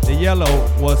 The yellow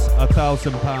was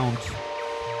 1,000 pounds.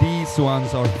 These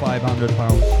ones are 500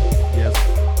 pounds. Yes.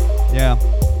 Yeah.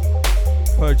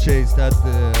 Purchased at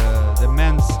the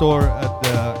men's store at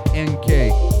the NK.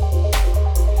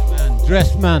 Man,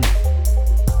 Dressman.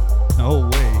 No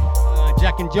way.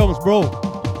 Jack and Jones, bro.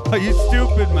 Are you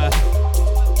stupid, man?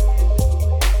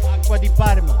 Acqua di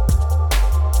Parma.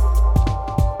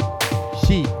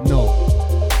 She, no.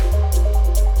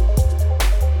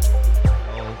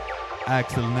 Oh,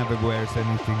 Axel never wears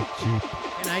anything cheap.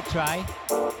 Can I try?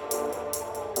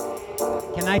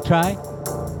 Can I try?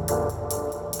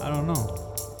 I don't know.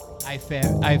 I fair.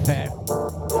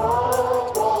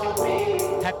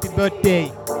 Happy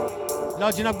birthday.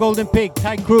 Large enough golden pig,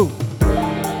 Thai crew.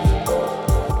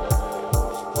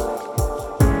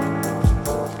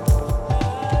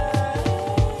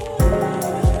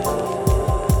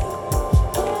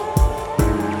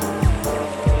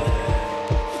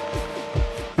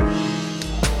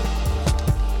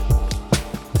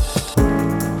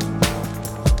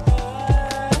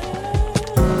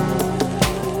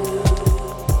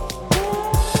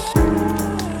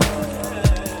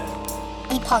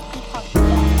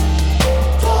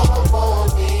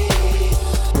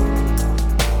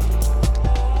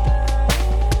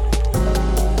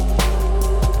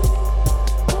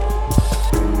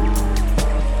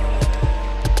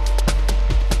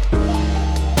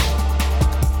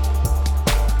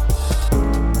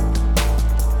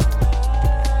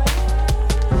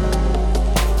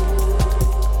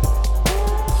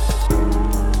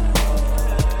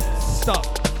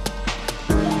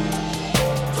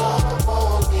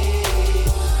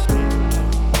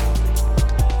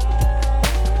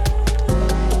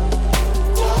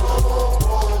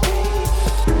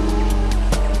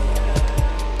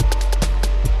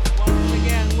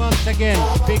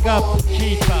 Big up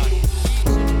Keeper.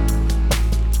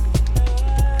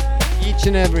 Each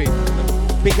and every.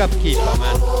 Big up Keeper,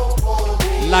 man.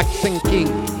 Lux and King.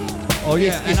 Oh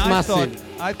yeah, it's and massive.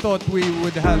 I thought we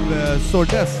would have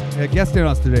Sordes guesting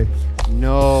us today.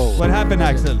 No. What happened,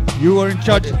 Axel? You were in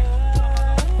charge.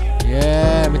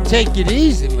 Yeah, but take it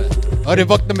easy, man. Har du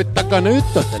vaknat med tackarna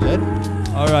utåt, eller?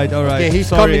 All right. Okay, he's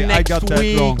Sorry, coming next I got that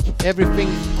week. wrong.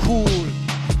 Everything's cool.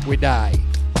 We die.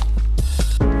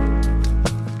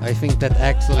 I think that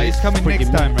Axel He's coming next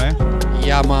time, right?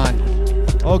 Yeah, man.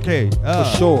 Okay. For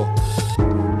sure.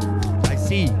 I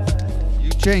see. You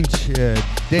change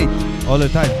date all the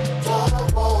time.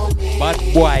 But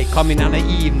boy, coming on the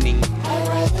evening.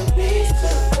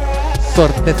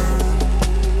 Sortes.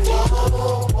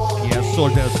 Yeah,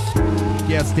 Sortes.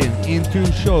 Guesting in 2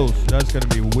 shows. That's gonna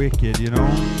be wicked, you know.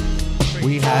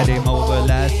 We had him over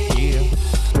last year.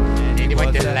 And he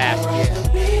was the last year.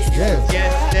 Yes.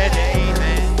 Yesterday,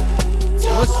 man.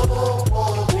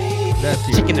 Last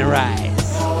year. Chicken and rice.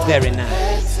 Very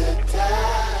nice.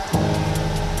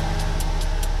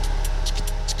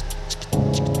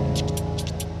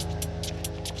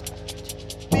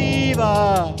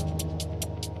 Viva!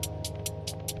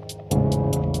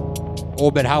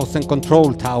 Oberhausen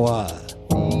Control Tower.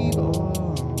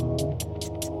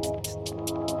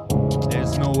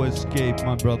 There's no escape,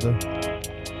 my brother.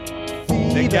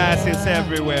 The gas is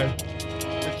everywhere.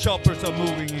 The choppers are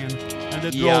moving in. And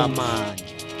the drones. Yeah, man.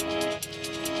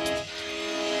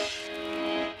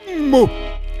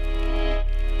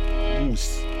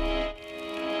 Moose.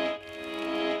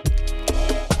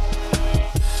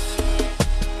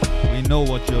 We know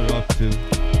what you're up to.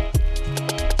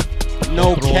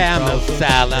 No Control camel tower.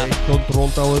 salad. Hey, control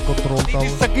tower.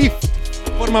 This is a gift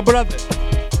for my brother.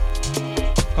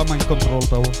 Come on, control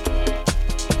tower.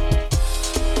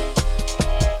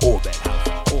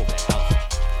 Oberhausen.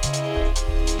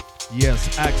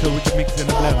 Yes, Axel with the mix and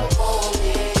the blend.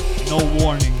 No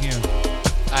warning here.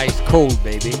 Ice cold,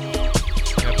 baby.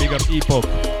 Yeah, big up Epoch.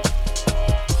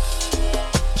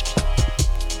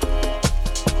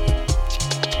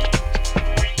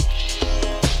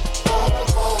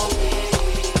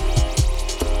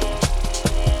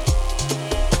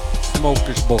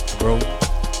 Smoker's box, bro.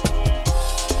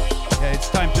 Yeah, it's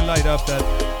time to light up that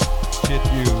shit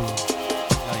you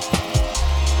like.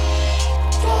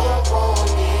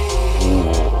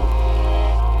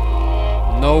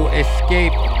 No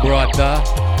escape, brother.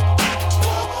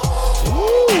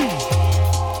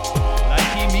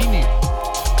 Like mini.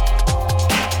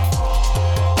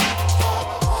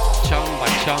 Chamba,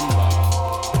 chamba.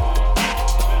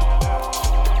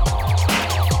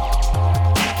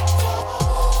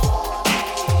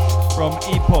 From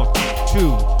Epoch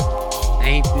 2.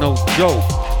 Ain't no joke.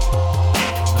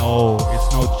 No,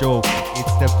 it's no joke.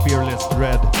 It's the Fearless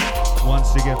Dread.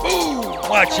 Once again. Ooh,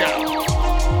 watch out.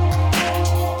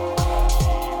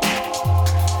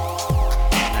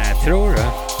 Jag tror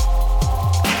det.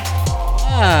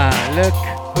 Look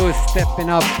who's stepping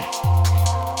up.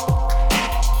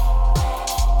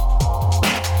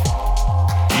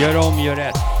 Gör om, gör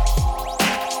rätt.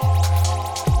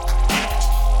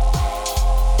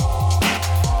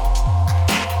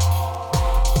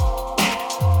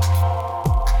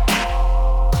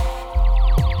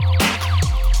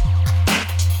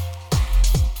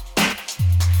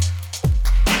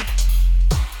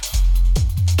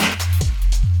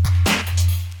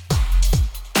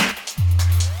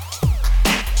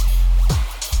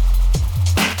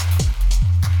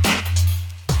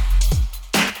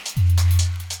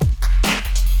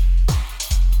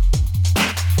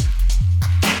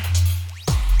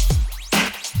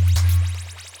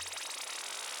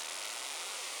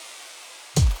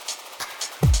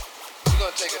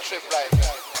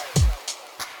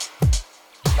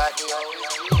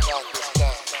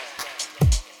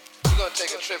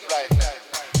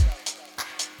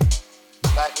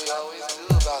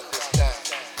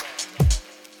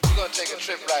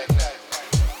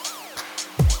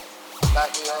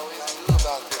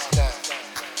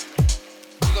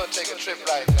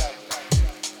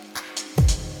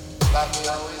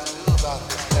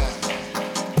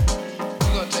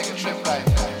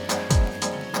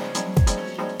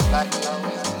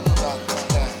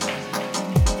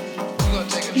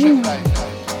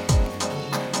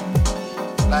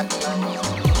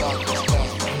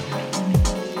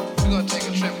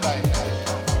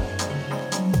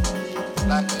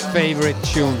 Favorite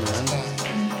tune, man.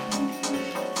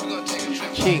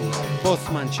 King,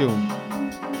 Bossman tune.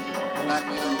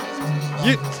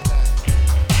 Yeah.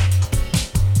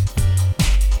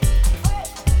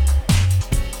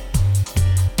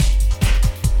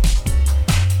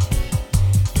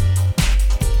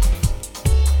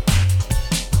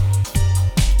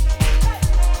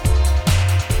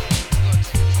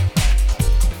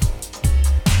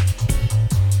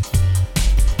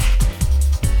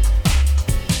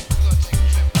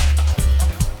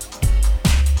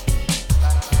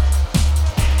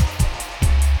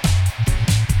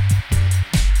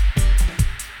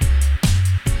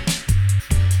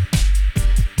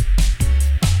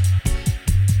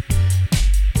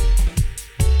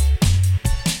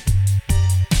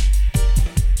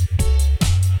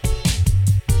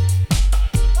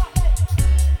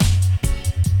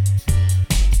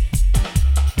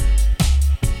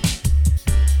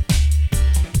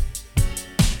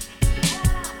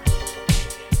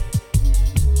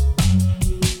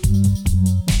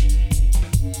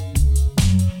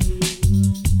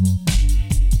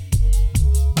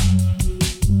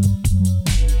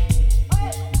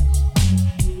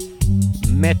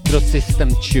 Metro System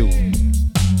tune.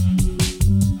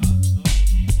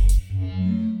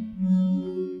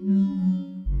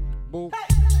 Boom.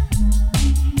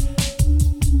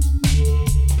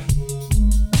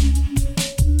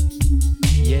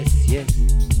 Yes, yes.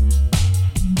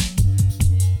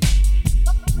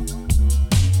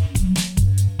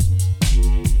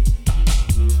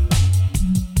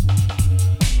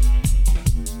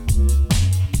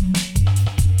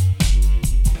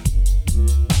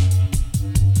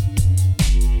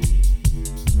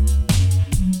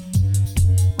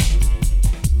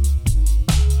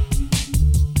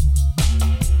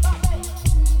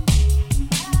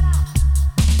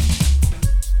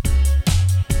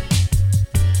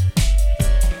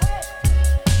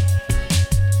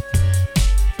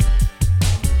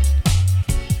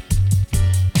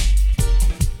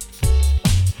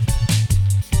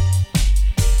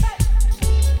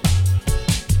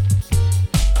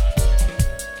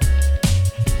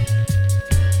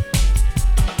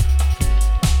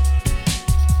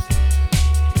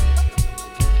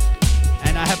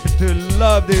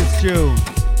 Love this tune.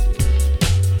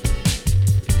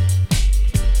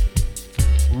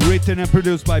 Written and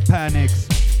produced by Panics.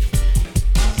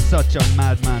 Such a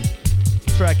madman.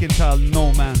 Track entitled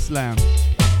No Man's Land.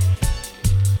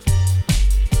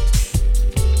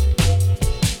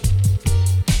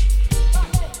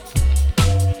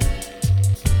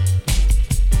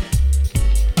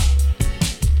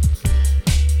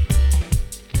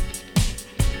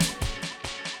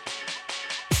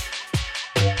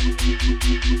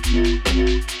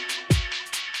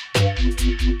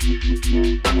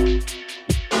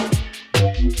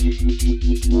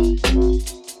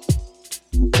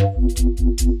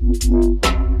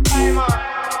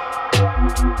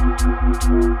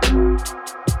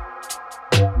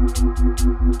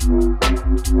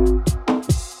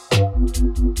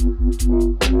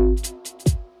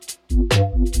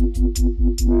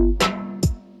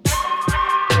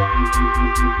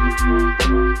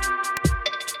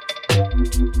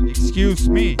 Excuse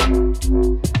me. Who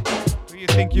you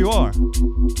think you are?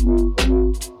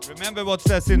 Remember what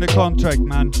says in the contract,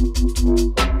 man.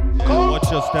 Yeah,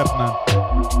 watch your step, man.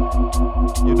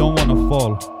 You don't want to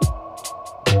fall.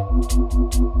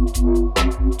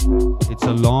 It's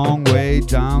a long way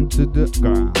down to the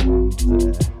ground.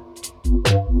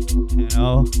 You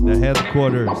know, the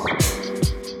headquarters,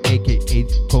 aka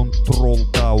Control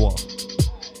Tower.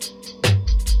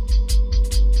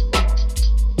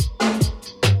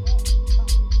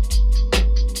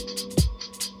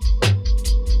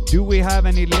 Do we have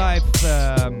any live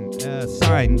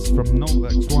signs from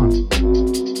Novax One?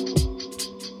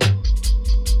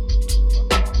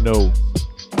 No.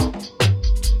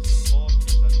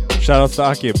 Shout out to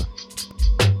Akib.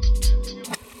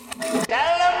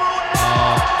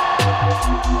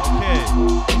 Okay.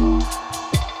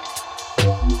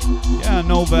 Yeah,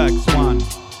 Novax One.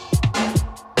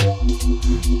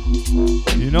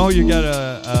 You know you got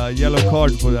a yellow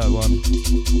card for that one.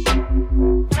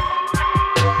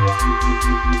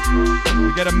 We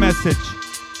get a message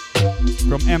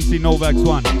from MC Novax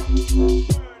One.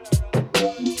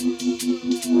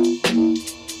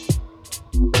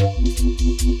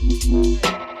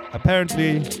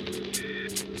 Apparently,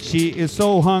 she is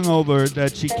so hungover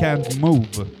that she can't move.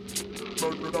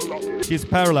 She's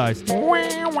paralyzed.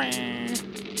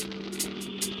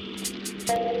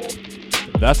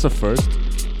 That's a first.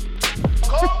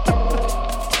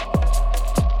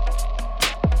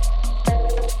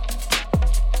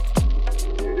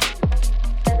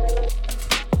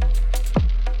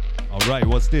 All right,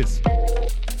 what's this?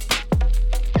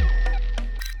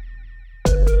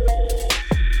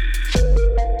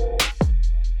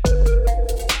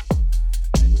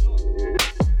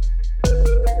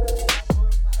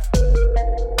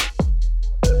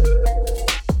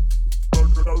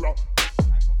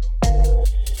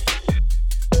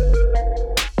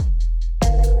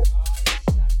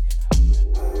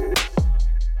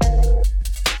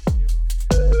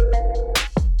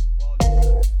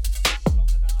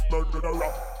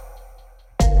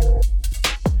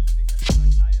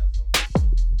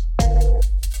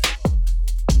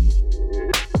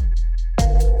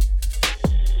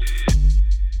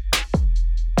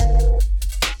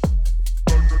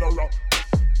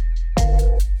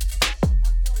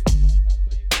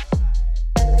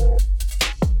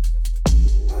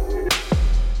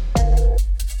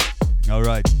 All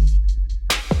right.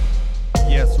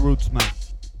 Yes, Rootsman.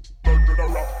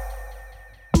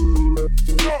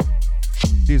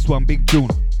 This one, big tune.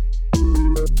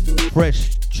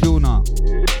 Fresh tuna.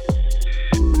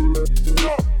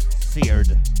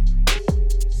 Seared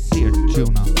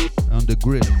tuna on the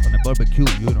grill, on the barbecue,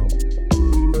 you know.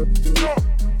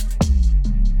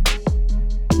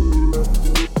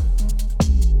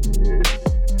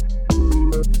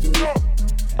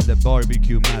 And the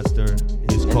barbecue master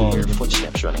is called your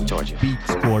footsteps running towards you.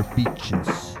 Beats for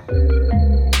Beaches.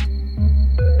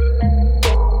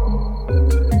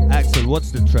 Axel,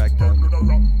 what's the track then?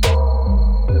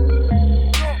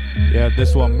 Yeah,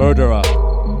 this one, Murderer.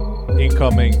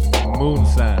 Incoming Moon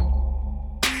Sand.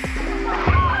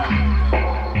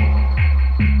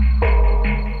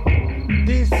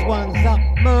 This one's a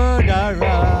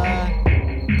murderer.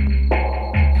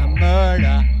 A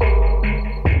murder.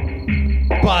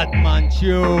 Batman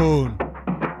tune.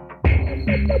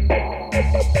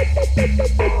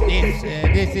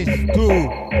 This is too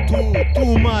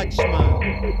much, man.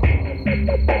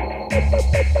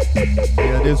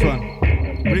 Yeah, this one.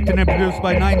 Written and produced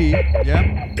by 90, yeah?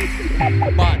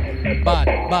 But.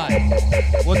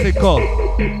 What's it called?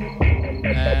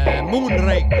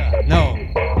 Moonraker. No,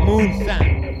 Moon Sand.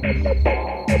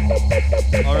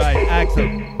 Alright, Axel.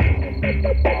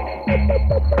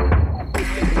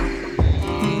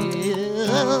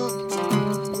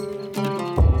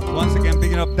 Once again,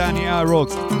 picking up Danny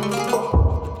Arrox.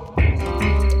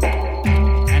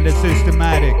 And the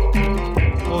Systematic.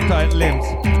 Full tight limbs.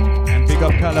 And pick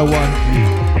up Color 1G.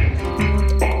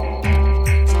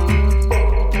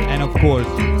 And of course,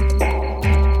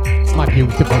 My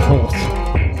beautiful horse.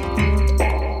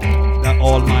 the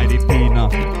almighty Pina.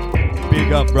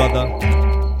 Big up, brother.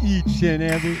 Each and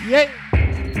every. Yeah.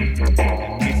 And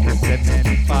Mr.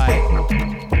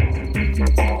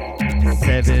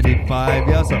 75,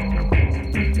 yes sir.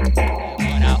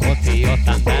 Bara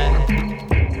 88 där.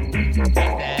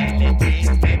 Ställer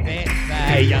till med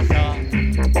besvär, jag sa.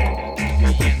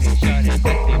 Igen vi kör en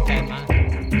 75.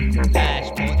 Flash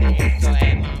på det så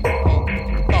är man på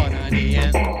banan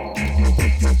igen.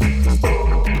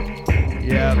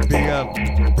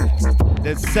 himself.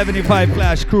 The 75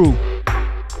 Clash crew.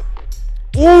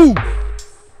 Ooh!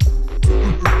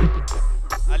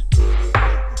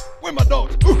 Where my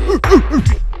dogs?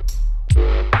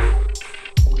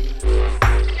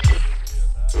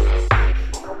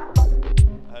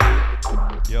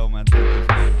 Yo, man, take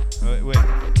this one. Wait.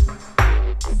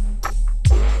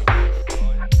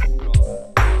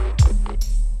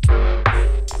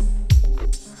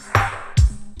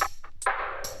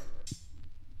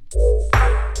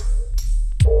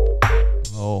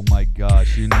 Oh my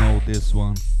gosh, you know this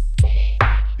one.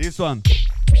 This one.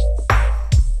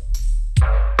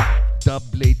 Dub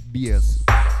Blade BS.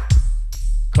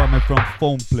 Coming from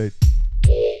Foam Plate.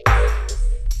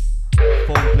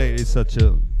 Foam Plate is such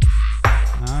a...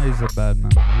 he's a bad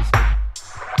man.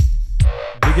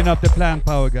 Bigging up the Plant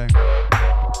Power gang.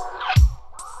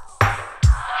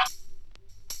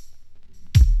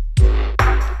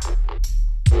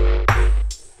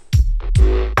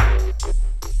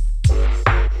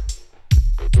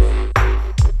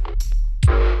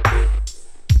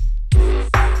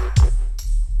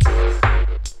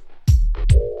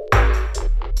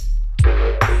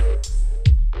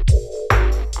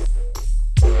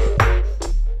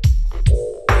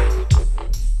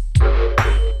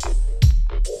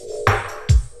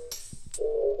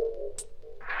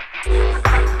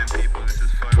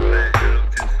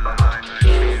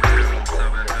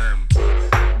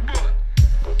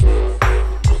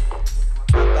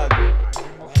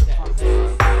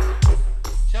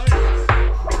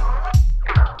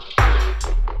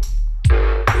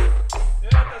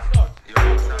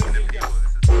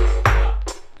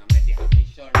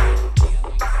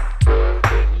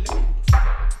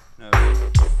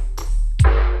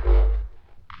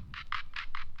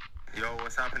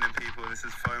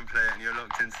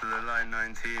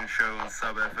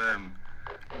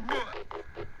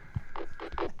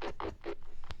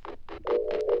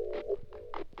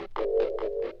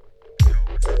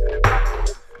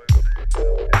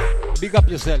 Big up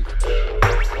yourself.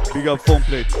 Big up Foam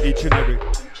Plate, each and every.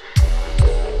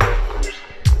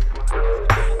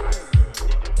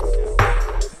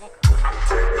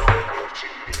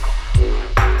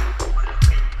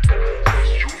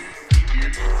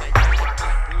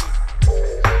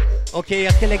 Okej,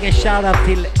 jag ska lägga en shoutout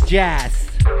till Jazz.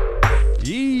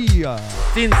 Yeah.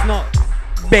 Since not,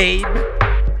 babe.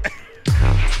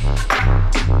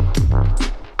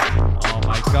 Oh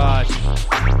my gosh.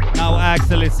 Now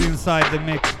Axel is inside the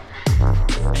mix.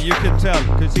 And you can tell,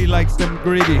 because he likes them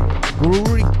gritty.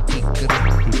 Gritty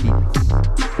beats.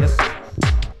 Yes.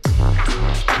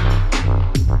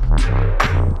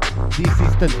 This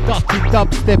is the Dirty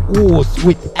Dubstep Wars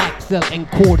with Axel and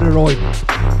Corduroy.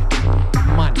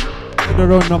 Man.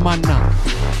 Corduroy no man now.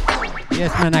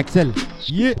 Yes man, Axel.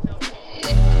 Yeah.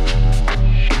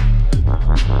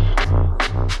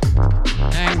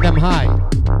 Hang them high.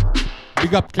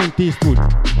 Big up Clint Eastwood.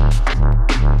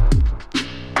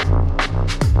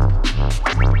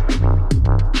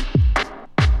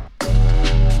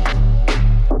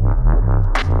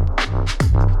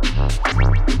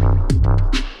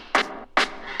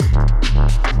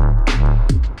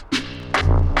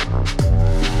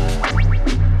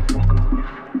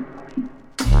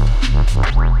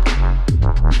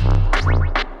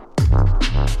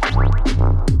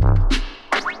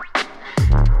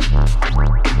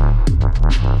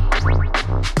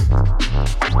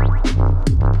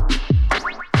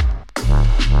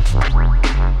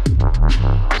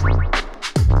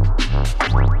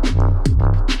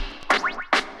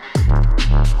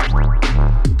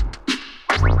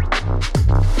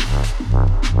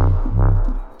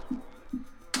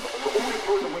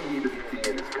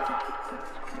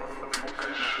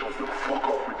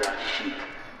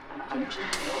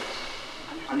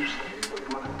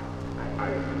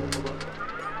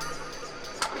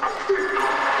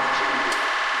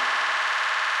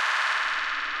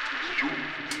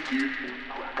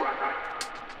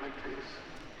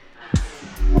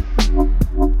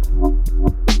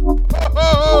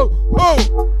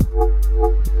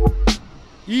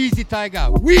 Easy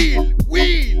Tiger, wheel,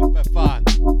 för fan.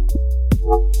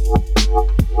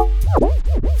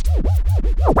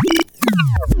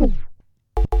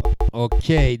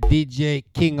 Okay, DJ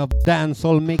King of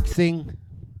Dancehall mixing.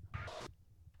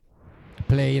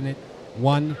 Playing it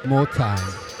one more time.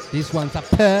 This one's a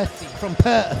Percy from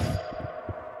Perth.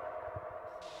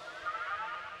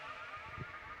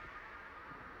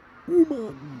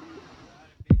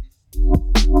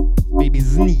 Baby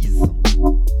sneeze.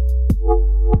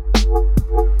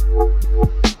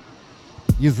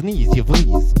 You sneeze, you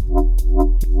freeze.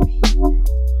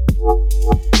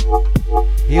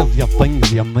 Here's your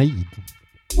things you need.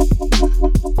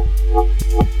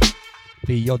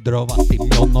 li ho trovati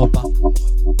mio nova.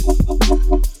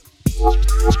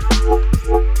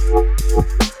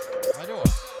 Vadå?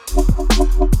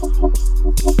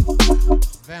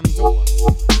 Vem då?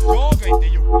 Jag har inte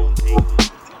gjort någonting.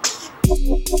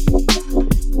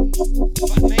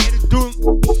 Vad, nej, är du dum?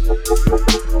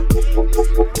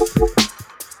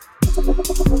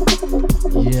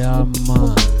 Ja,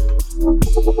 man.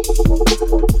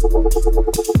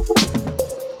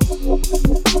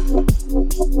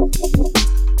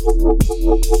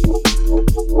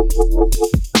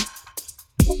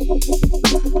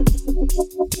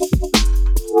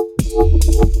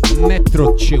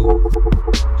 Metro Tune.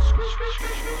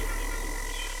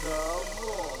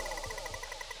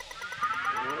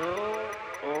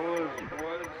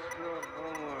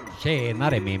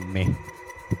 Tjenare Mimmi.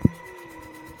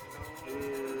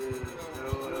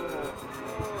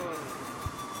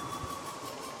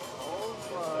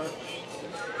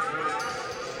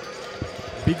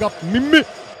 Big up Mimmi.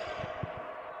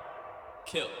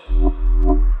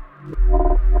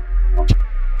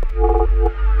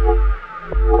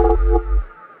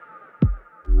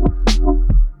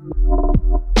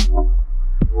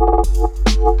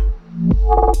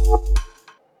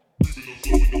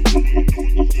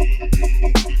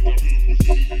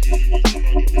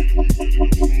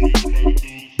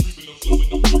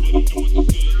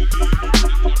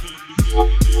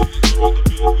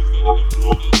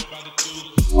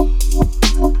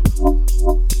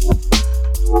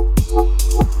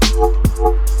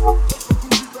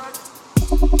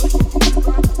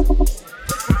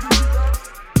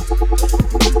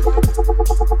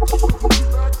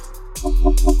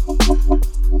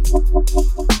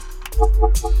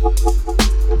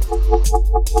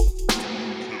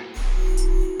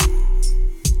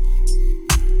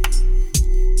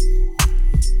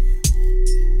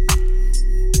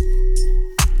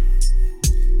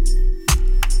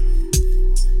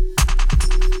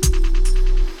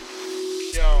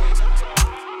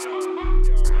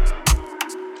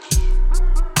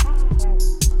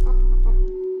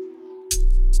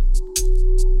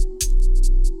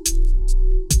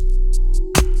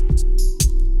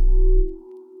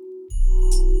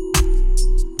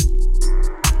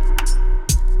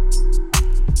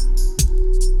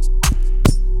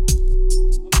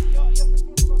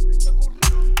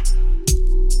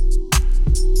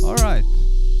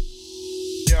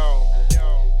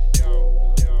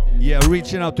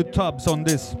 Reaching out to Tubbs on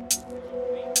this.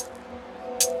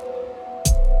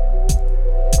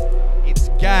 It's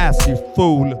gas, you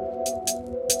fool.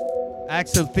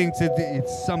 Axel thinks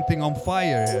it's something on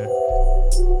fire here.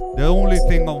 The only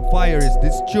thing on fire is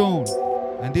this tune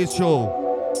and this show.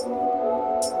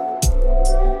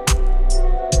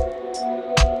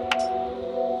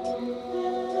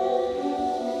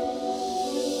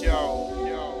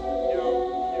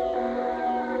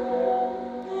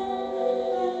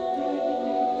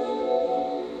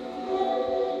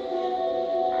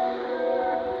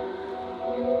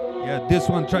 This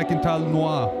one track entitled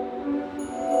Noir.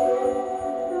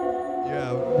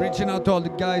 Yeah, reaching out to all the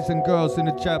guys and girls in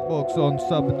the chat box on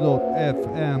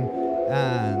sub.fm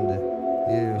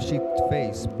and shit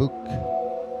Facebook.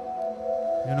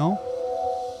 You know?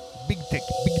 Big tech,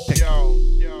 big tech.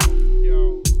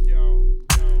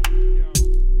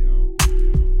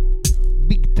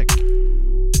 Big tech.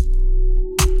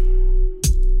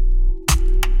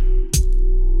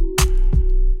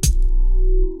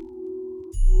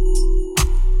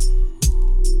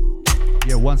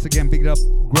 Once again, big up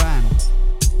Grand.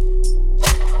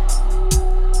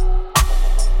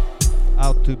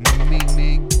 Out to Ming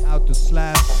Ming, out to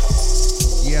Slab.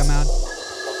 Yeah, man.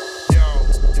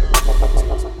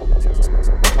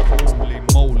 Holy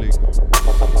moly.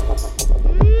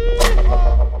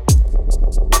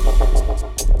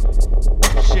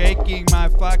 Shaking my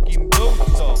fucking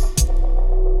boots off.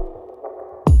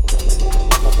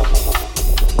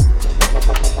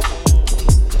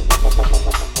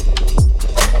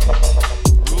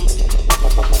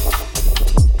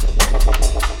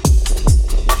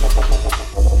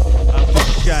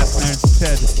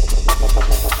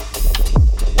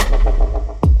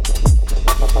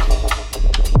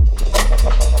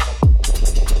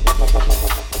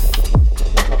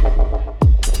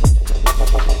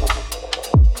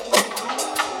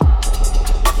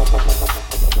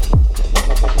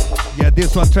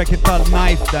 This one track is called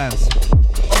Knife Dance.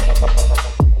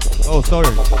 Oh,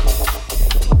 sorry.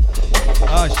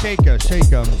 Shaker,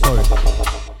 I'm sorry.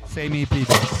 Same EP then.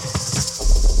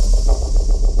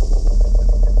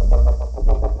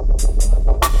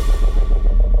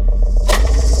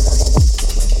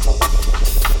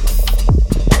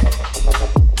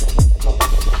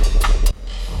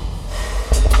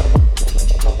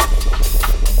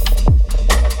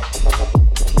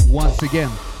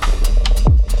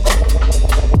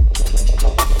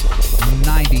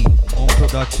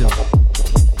 Axel.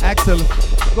 Axel,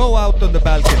 go out on the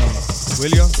balcony,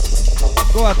 will you?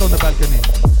 Go out on the balcony.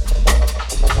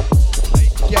 My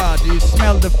God, do you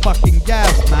smell the fucking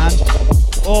gas, man?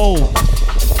 Oh,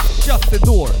 shut the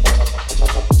door.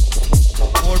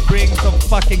 Or bring some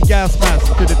fucking gas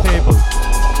mask to the table.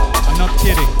 I'm not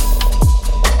kidding.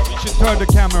 We should turn the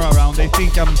camera around. They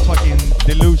think I'm fucking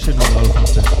delusional or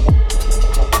something.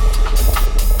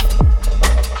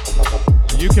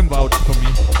 You can vouch for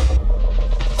me.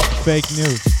 Fake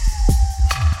news.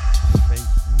 Fake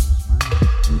news, man.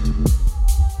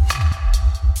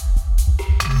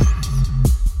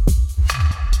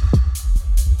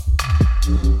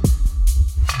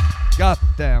 God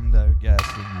damn, they're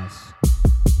gassing us.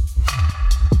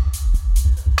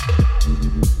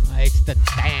 It's the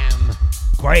damn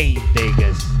grave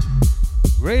diggers.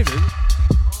 Raiders?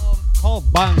 Call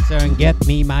Bouncer and get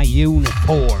me my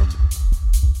uniform.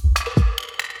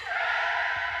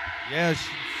 Yeah,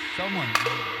 someone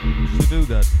should do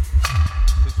that.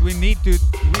 Because we need to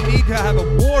have a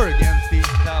war against these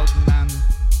clouds, man.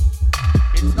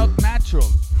 It's not natural.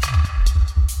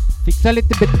 Fixa lite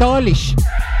betalish.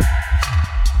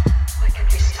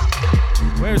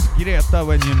 Where's Greta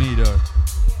when you need her?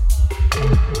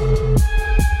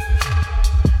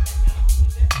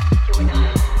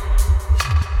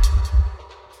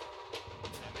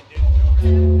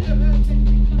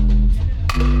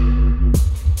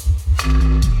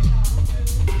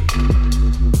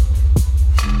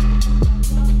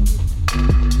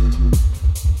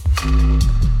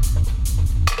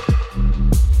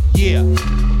 Yeah.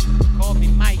 Call me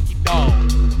Mikey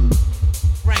Dog.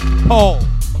 Frank Paul.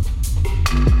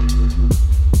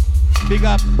 Big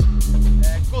up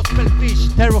Gospel Fish,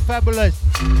 Terror Fabulous.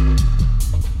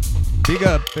 Big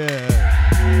up.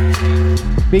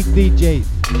 Big DJs.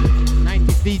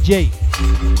 90s DJs.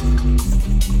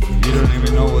 You don't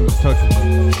even know what to talk about.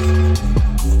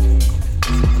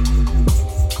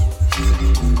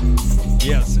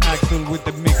 Yes, Axel with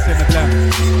the mix and the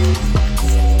blend.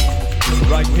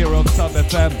 Right here on Sub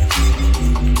FM.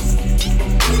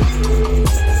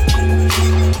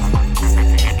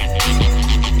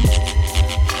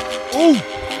 Ooh!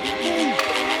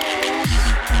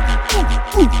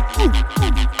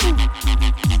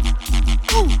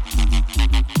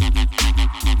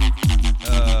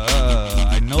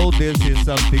 I know this is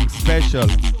something special.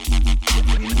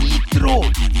 Nitro!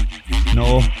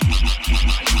 No.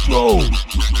 Nitro!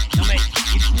 No, mate,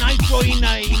 it's nitro in a...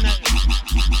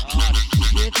 Oh,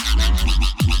 shit, man.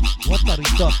 What are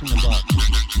you talking about?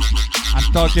 I'm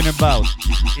talking about,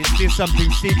 is this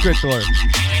something secret or?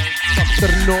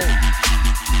 Dr. No.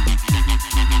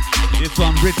 This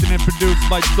one written and produced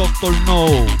by Dr.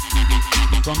 No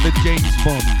from the James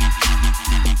Bond.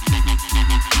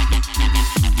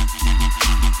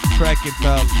 Track it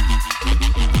out.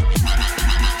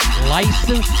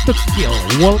 License to Kill,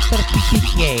 Walter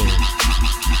PPK.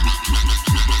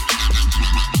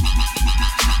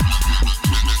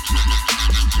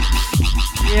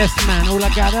 Yes, man, all I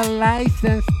got a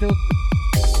license to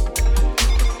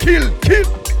kill.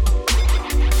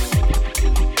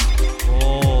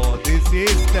 Oh, this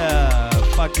is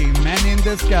the fucking man in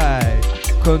the sky,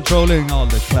 controlling all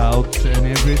the clouds and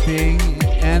everything,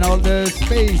 and all the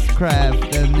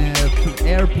spacecraft and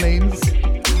airplanes,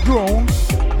 drones,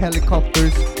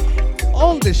 helicopters,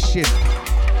 all the shit.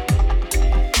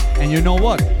 And you know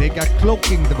what? They got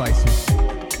cloaking devices.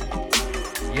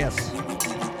 Yes.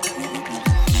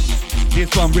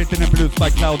 This one written and produced by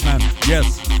Cloudman.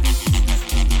 Yes.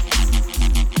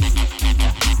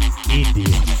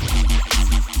 idiot.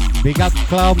 Big up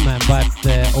Cloudman, but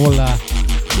Ola,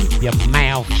 keep your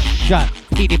mouth shut,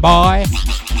 kitty boy.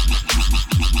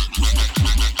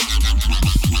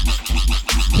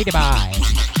 Kitty boy.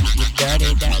 You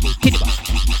dirty, dirty kitty boy.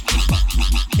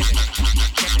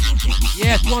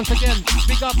 Yes, once again,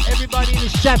 big up everybody in the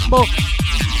chat book.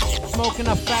 Smoking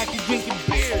a factory, drinking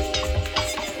beer.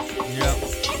 Yep.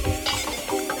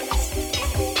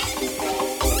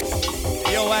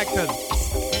 Yo, Acton,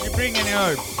 did you bring any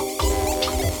herbs?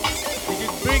 Did you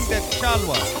bring that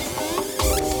chalwa?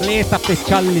 Blaze up the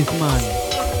chalice, man.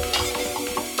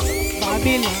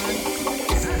 Babylon.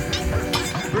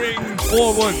 Bring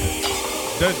forward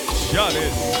the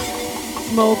chalice.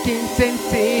 Smoking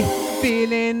sensei,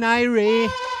 feeling irate.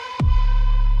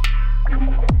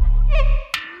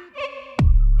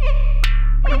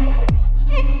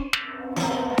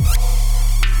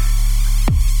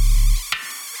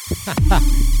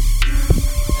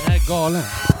 Den är galen.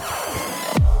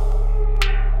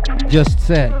 Just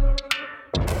said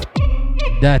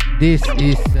that this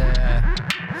is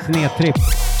snedtripp.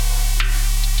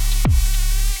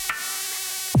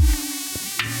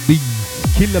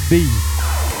 Killer Bee.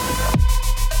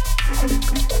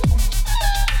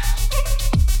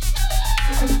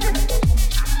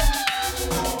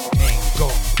 En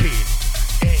gång till.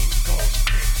 En gång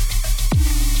till.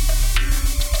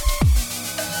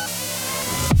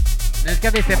 Nu ska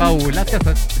vi se vad Ola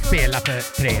ska spela för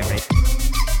trevligt.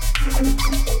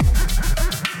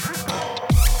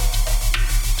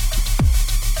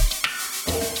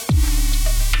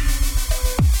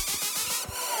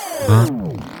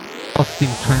 Lost in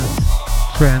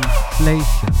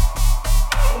translation.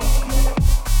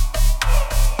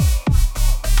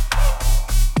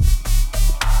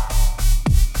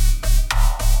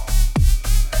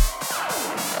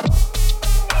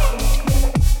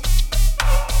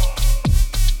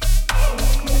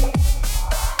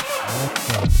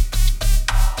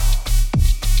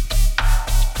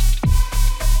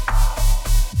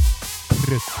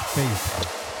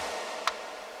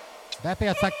 Därför har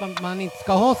jag sagt att man inte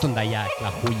ska ha sån där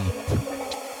jäkla skit.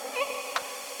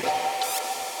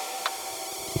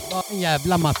 Det var en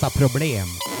jävla massa problem.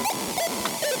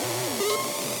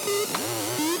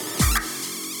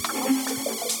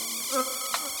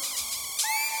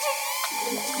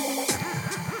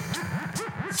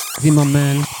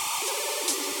 Zimmerman.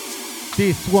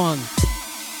 This one.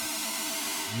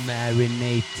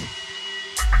 Marinate.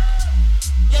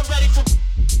 Get ready for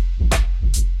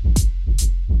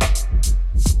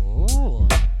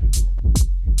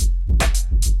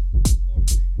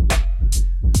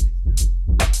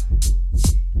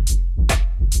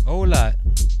Ola,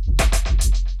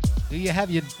 do you have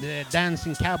your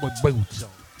dancing cowboy boots on?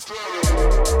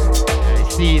 I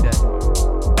see that.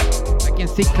 I can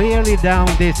see clearly down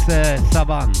this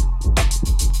savannah.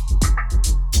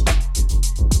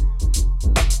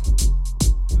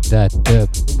 That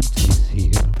boots is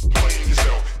here.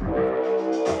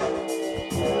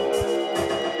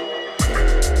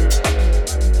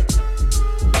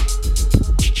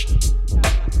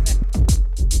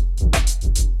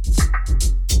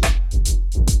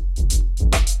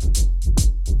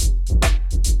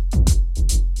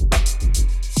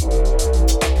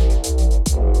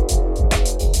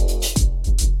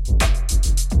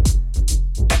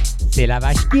 C'est la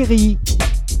vache qui rit.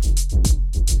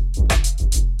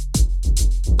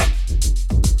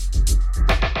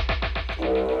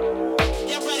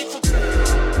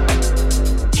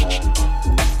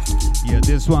 Yeah,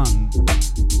 this one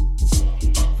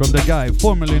from the guy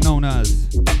formerly known as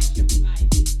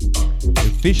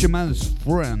the Fisherman's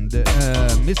Friend,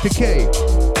 Mr. K.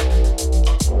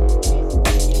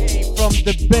 From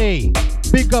the Bay.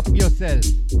 Big up yourself.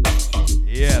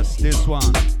 Yes, this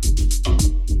one.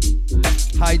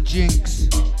 Hijinks.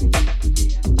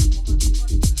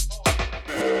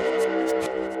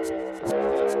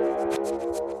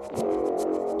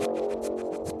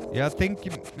 Yeah, I think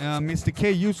Mr.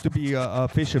 K used to be a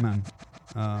fisherman.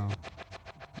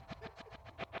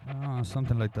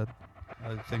 Something like that,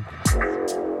 I think.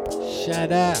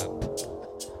 Shut up.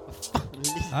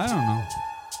 I don't know.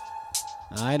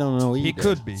 I don't know either. He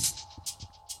could be.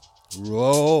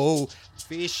 Row,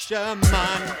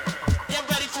 fisherman.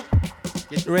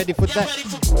 Get ready for that.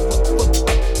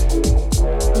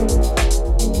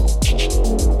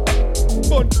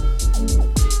 Fun.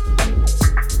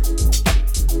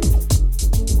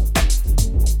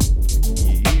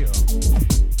 Yeah.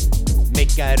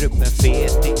 Meckar upp en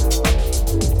feting.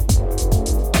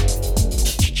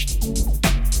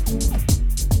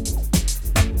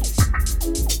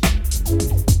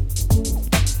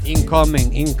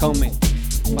 Incoming.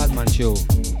 Madman show.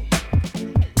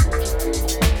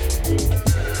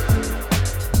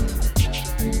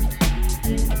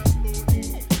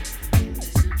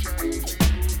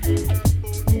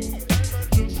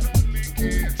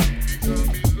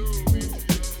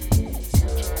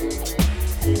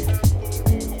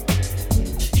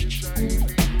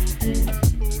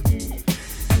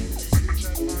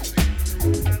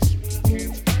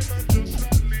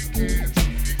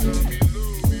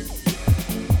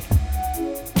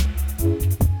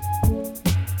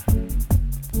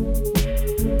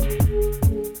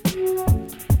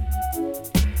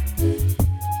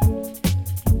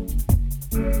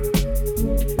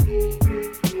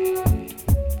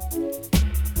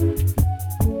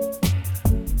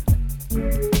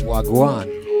 Wagwan,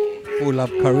 full of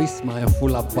charisma and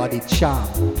full of body charm.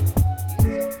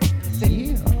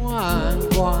 Yeah.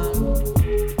 Wagwan,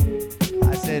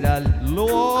 I said,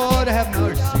 Lord have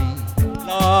mercy.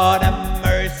 Lord have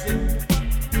mercy.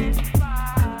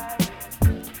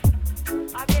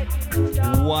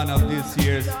 One of this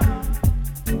year's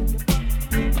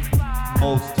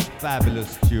most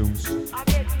fabulous tunes.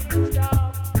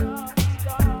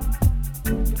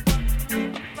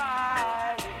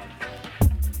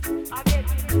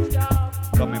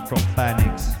 coming from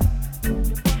Panics.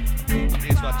 This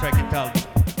is what track it tells.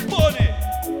 Money!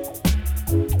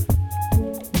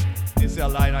 This is a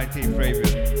Line 19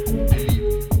 favorite.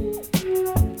 Believe.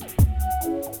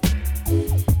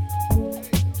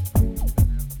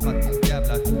 Fucking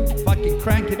jävla. Fucking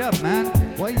crank it up, man.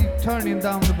 Why are you turning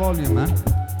down the volume, man?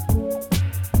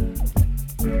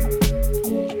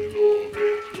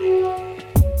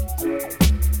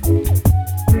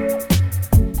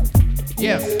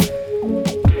 Yes.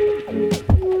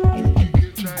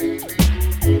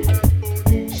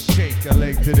 Shake a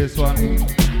leg to this one.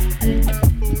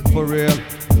 For real.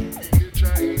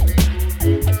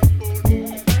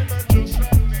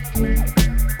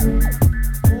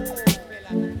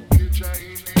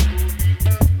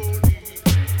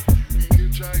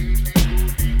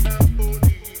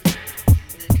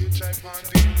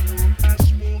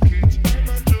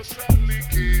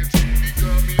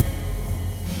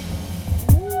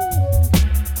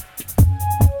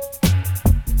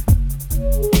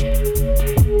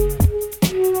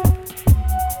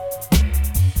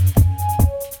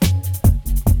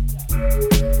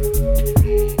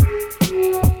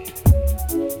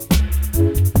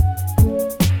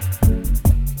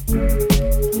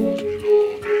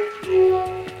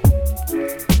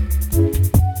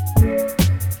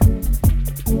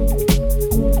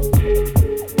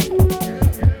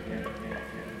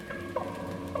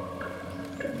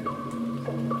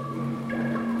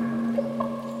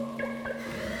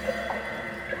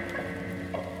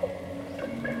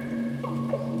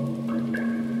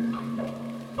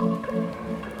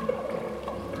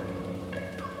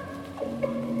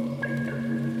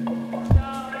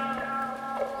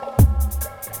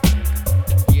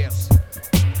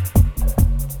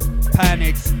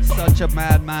 Such a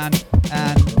madman,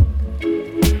 and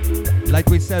like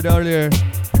we said earlier,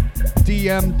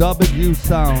 DMW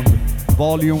Sound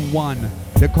Volume 1,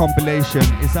 the compilation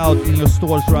is out in your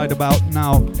stores right about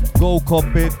now. Go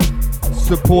copy it,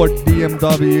 support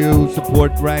DMW,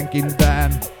 support Rankin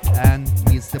Dan and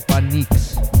Mr.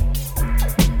 Panix.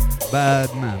 Bad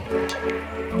man.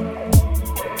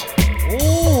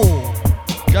 Oh,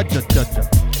 cha.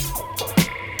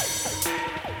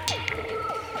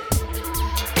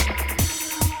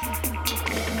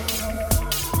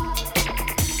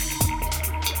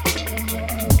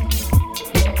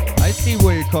 See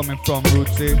where you're coming from,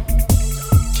 Rootsy.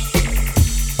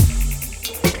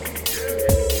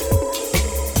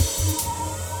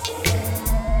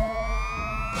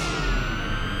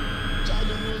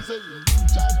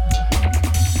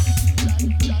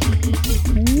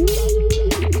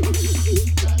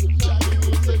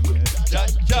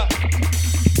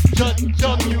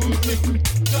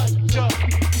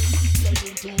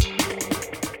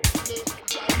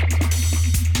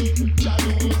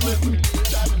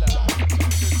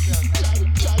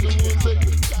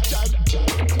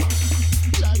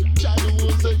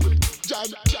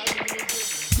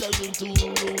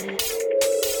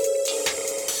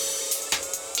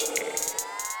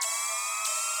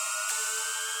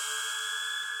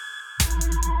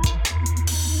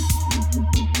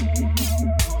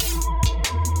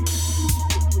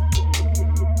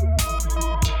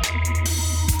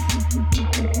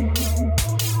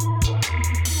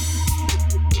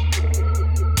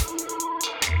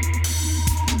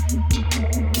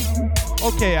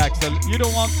 Okay, Axel, you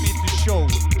don't want me to show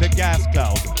the gas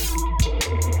cloud.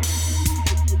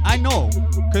 I know,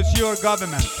 because you're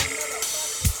government.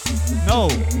 No,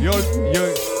 you're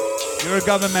a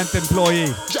government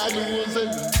employee.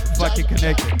 Fucking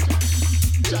connected.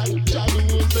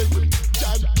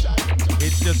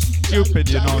 It's just stupid,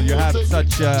 you know. You have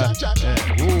such a...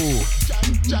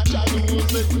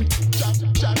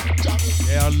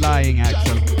 They are lying,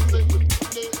 Axel.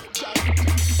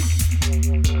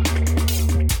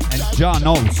 John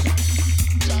knows.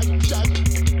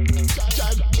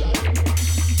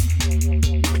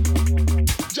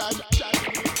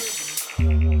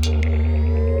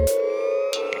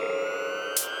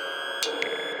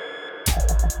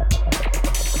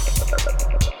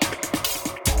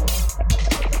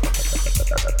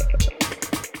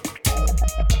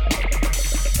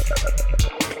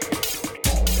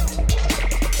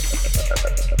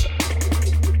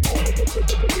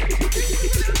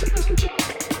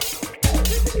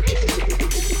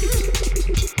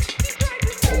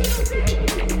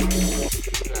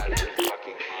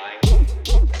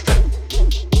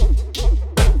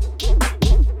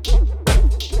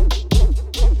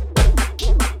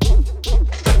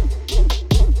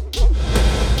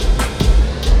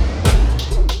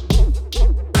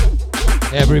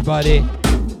 Everybody.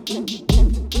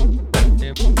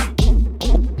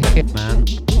 Man.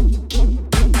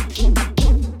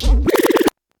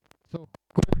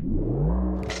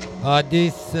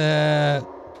 This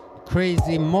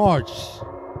crazy March.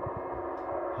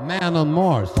 Man on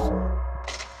Mars.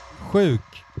 Sjuk.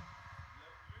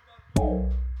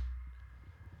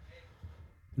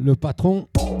 Le patron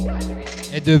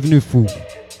est devenu fou.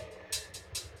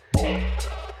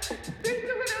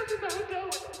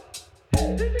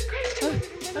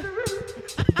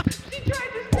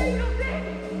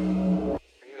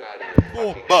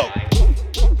 Bo.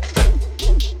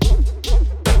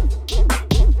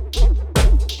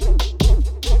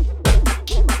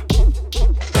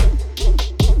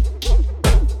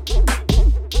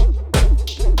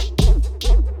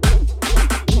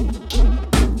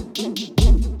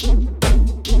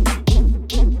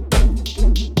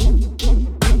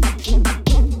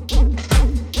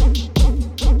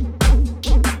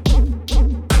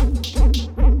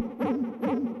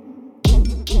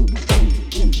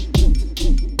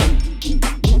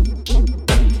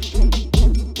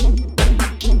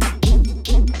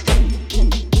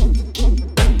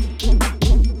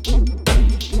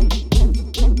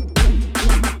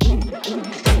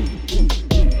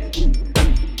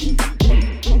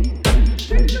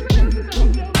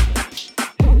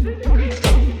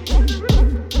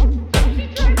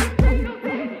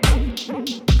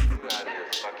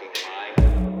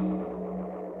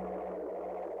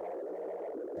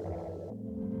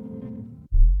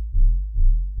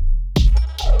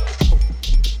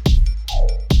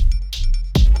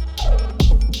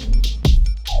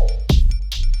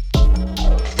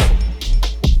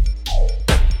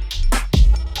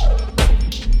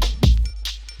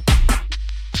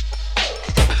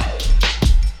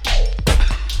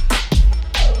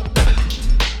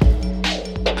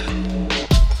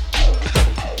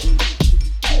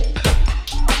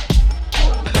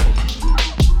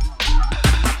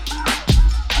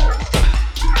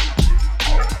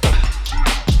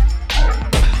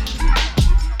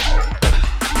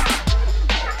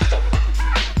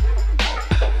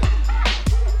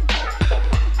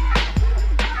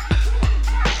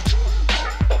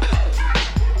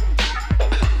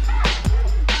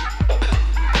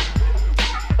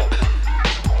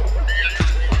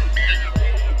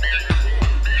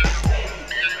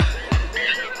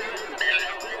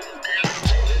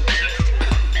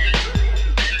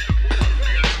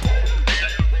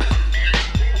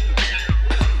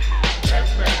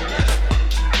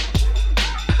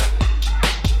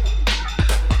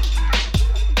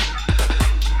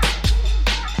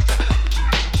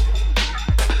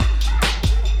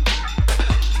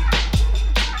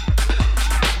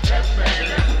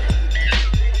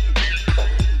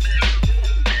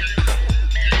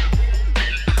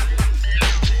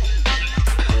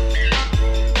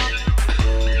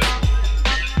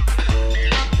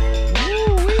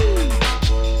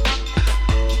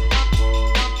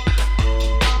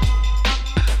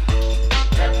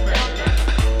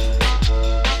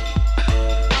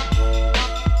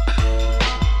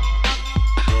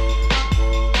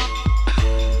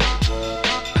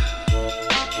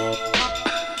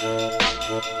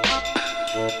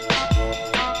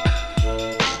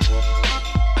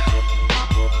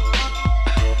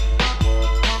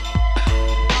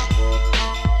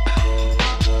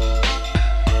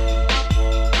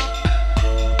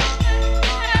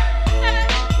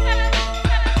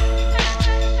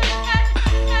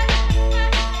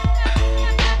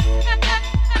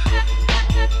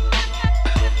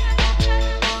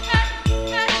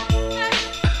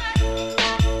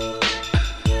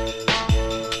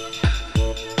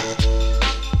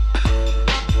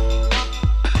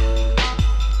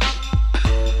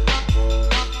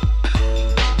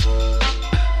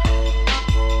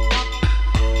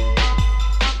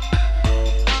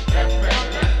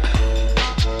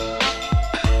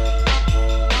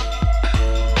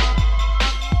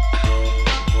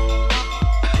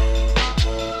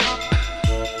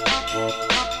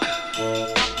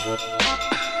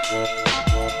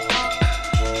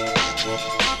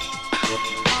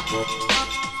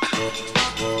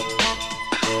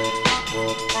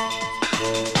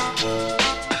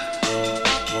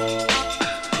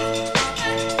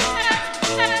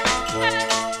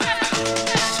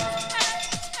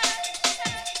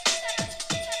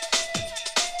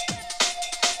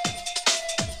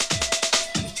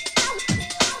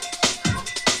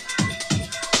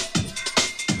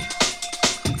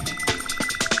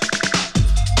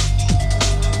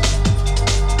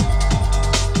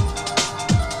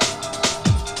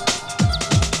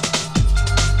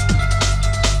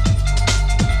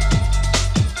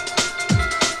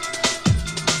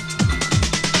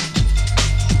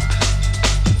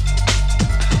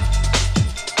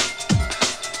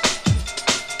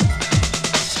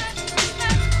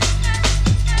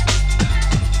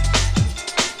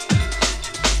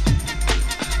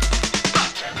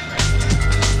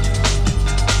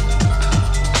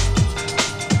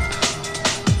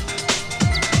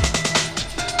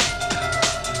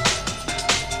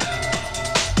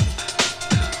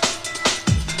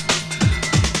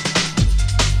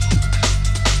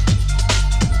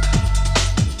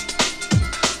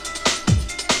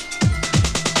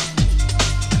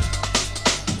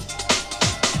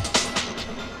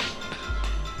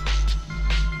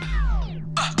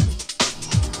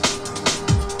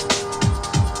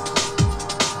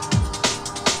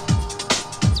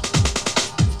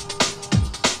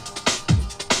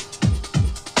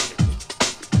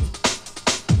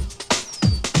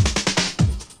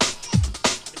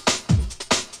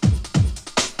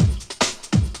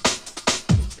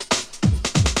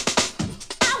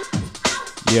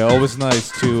 Yeah, always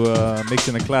nice to mix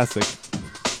in a classic.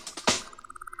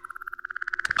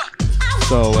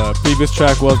 So, previous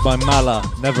track was by Mala,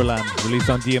 Neverland, released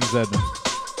on DMZ.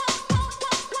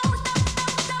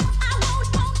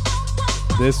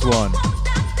 This one,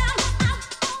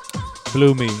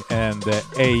 Bloomy and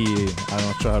I'm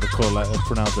not sure how to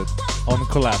pronounce it, on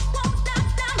collab.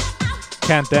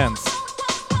 Can't Dance.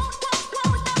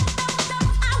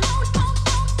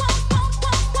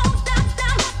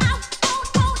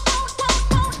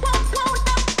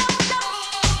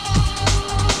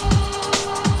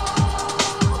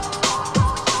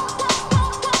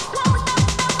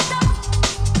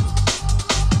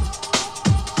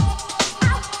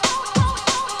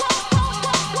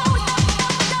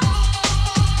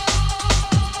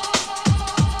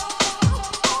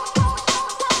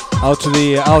 Out to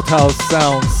the Outhouse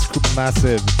sounds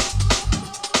massive.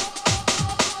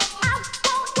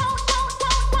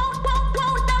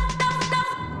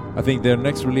 I think their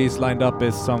next release lined up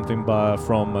is something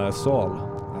from Saul,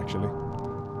 actually.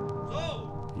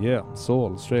 Yeah,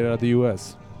 Saul, straight out of the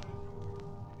US.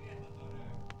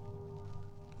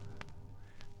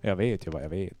 Jag vet ju vad jag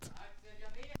vet.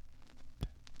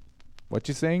 What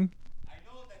you saying?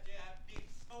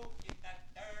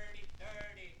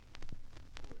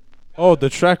 Oh, the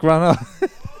track ran out.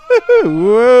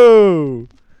 Whoa!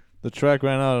 The track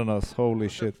ran out on us. Holy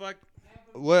shit.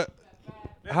 What?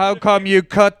 How come you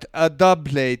cut a dub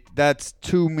plate that's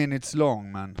 2 minutes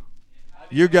long, man?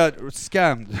 You got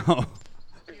scammed.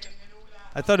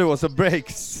 I thought it was a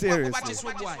break.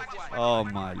 Seriously. Oh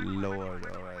my lord.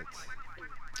 All right.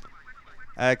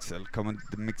 Axel, come and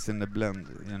mix in the blend.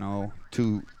 You know,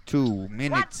 2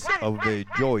 minutes of the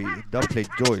joy, dub plate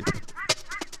joy.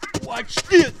 Watch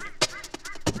this.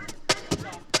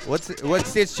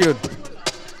 What's this tune?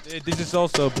 This is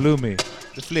also Bloomy,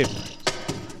 the flip.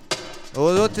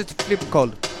 Oh, what's the flip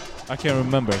called? I can't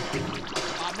remember.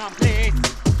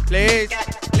 Please.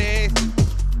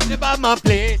 About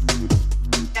place.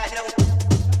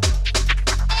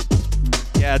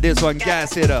 Yeah, this one,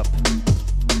 gas it up.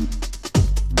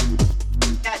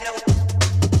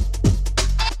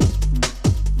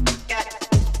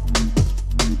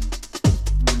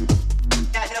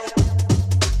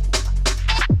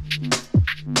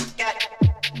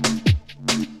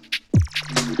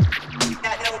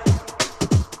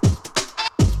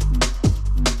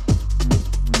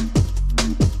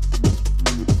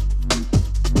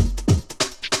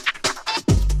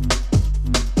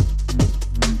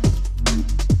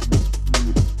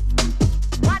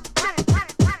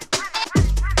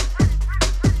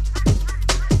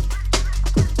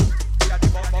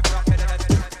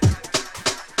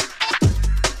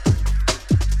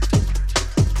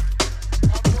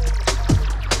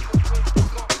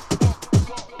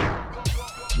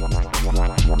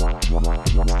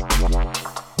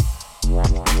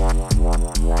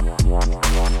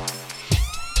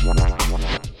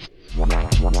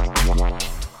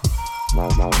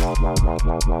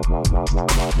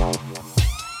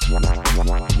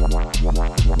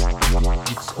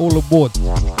 It's all aboard.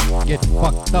 Get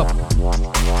fucked up.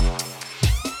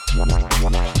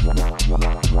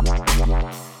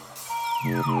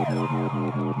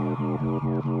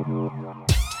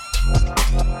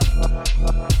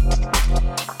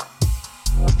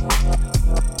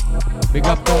 Big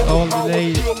up all the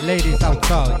ladies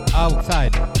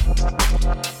outside.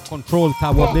 Control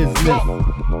tower business.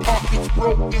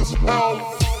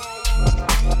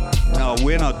 No,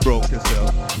 we're not broke as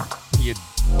hell. You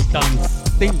done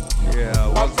stink. Yeah,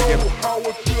 once again.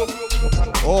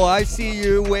 Oh, I see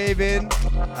you waving.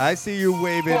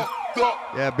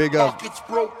 Yeah, big up.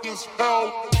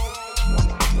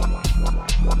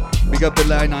 Big up the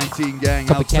Line 19 gang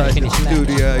outside the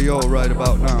studio. You're right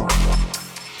about now.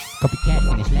 Copycat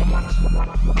finish last.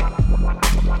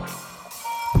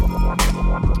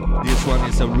 This one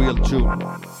is a real tune.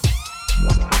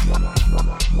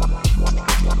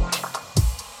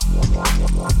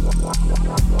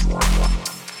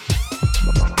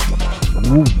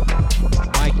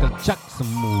 Michael Jackson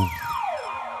move.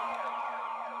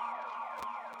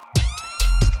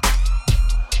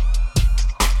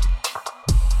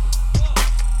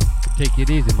 Take it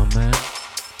easy, my man.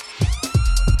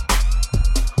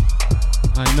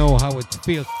 I know how it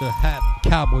feels to have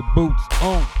cowboy boots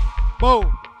on.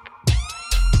 Boom!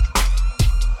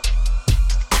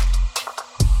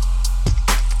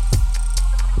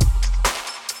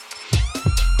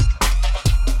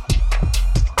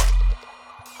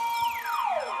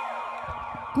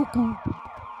 Cuckoo.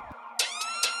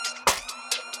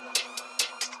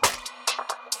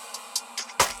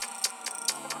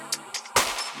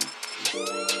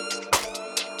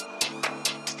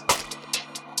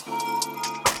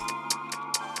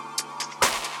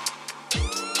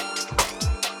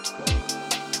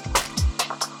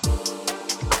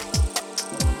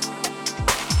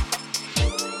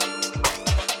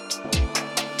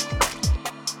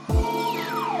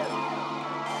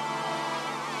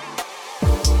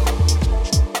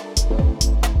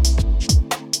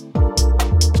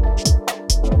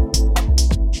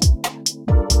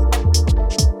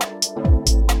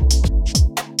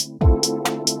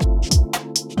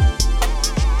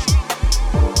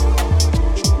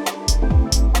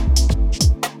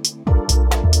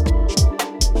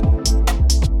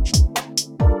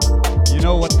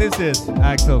 this is,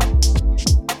 Axel?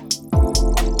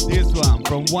 This one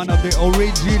from one of the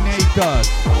originators.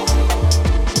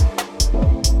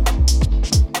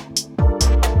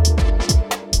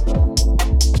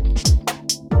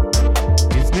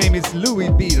 His name is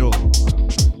Louis Beetle.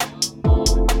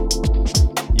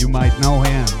 You might know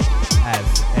him as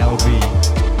LB.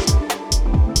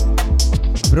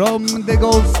 From the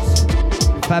Ghost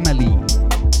family.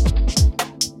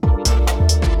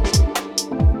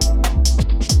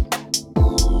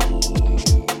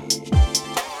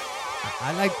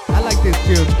 I like this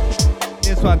tune.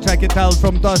 This one, Track It Out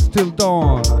from Dusk Till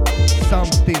Dawn.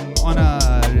 Something on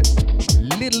a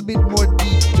little bit more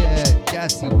deep,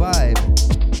 gassy vibe.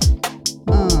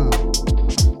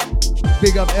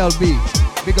 Big up LB.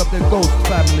 Big up the Ghost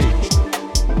family.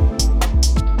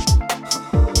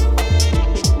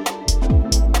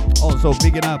 Also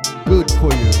bigging up Good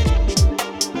For You.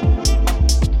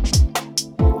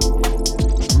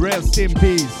 Rest in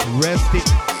peace.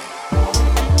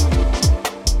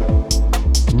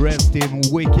 Rest in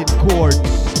wicked chords,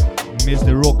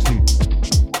 Mr. Roxy.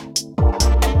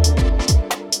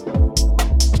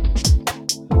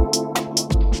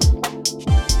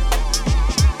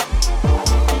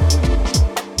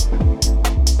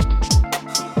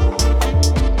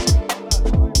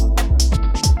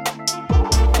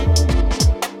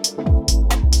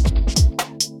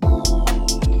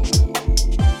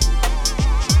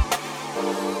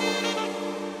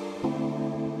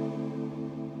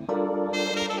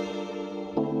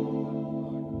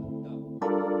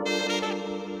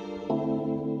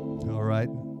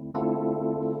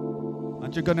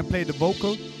 You're gonna play the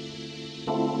vocal?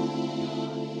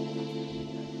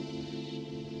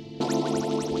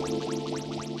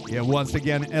 Yeah, once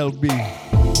again, LB.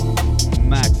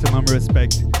 Maximum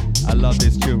respect. I love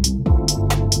this tune.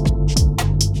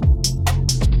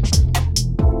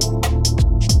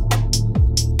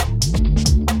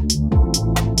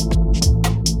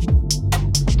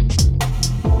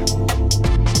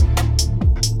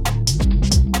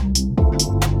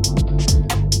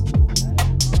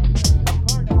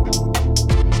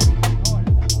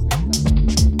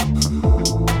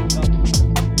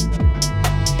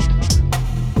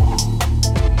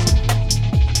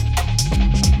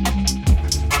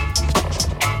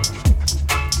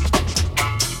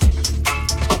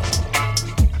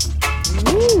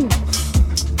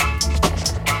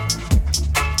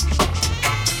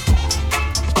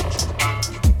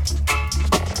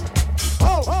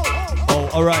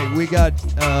 We got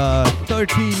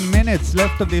 13 minutes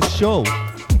left of this show.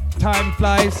 Time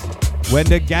flies when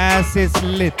the gas is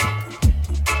lit.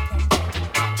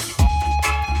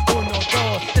 Uno,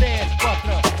 dos, tres,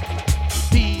 cuatro.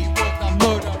 He was a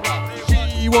murderer.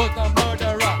 She was a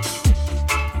murderer.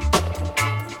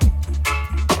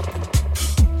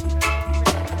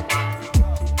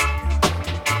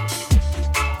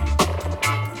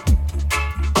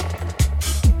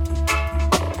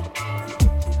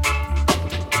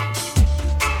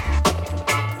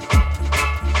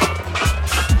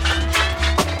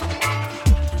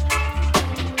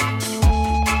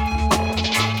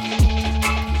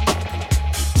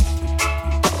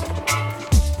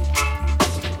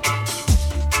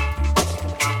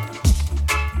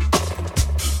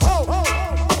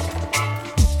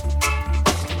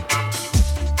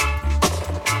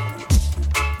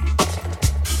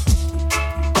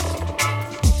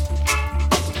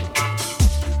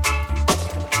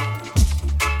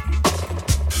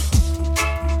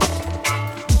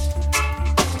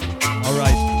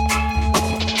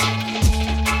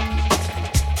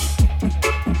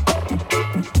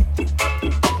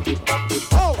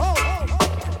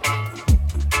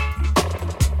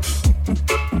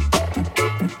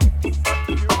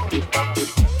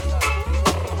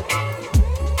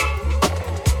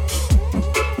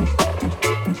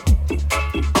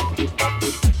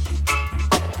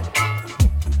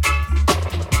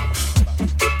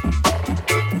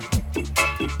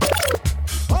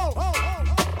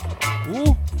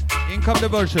 The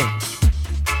version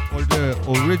or the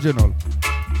original.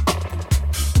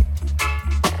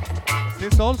 Is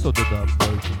this also the dub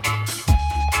version?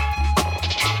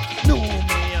 No,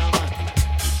 man.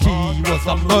 He was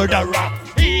a murderer.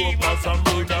 He was a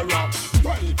murderer.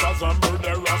 Fight as a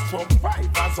murderer. So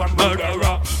fight as a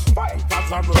murderer. Fight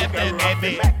as a murderer.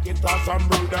 Make it as a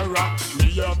murderer. Me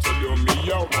a tell you, me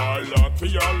a warlord. For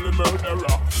all the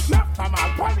murderer. Left time I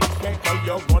punish make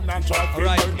you wanna try to all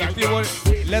right, if you want,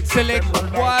 let's select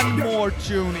one more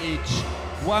tune each.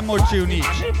 One more tune each.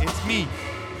 It's me.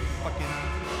 Fucking.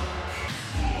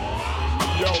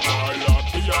 Me a warlord.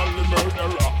 For all the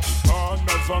murderer. Born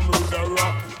as a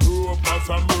murderer. Grew up as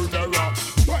a murderer.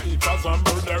 Fight as a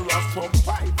murderer.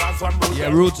 Yeah,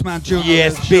 Rootsman Junior.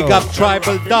 Yes, big show. up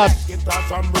Tribal Dub.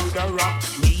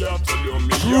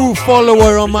 True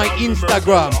follower on my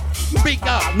Instagram. Big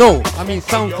up. No, I mean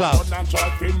SoundCloud.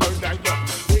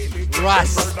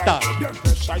 Rasta.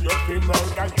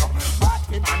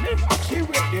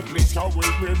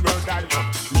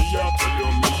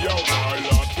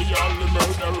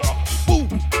 Boom.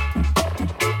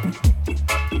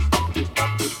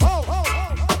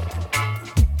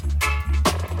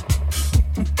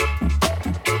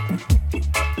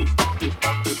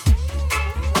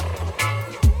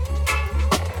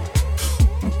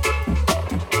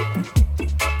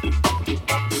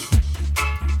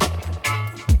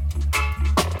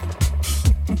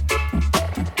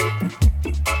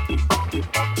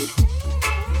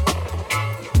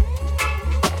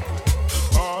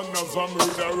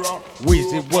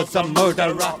 Weezy was a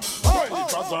murderer.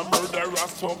 Was a murderer,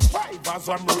 so five as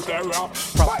a murderer.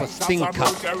 Proper Five stinker.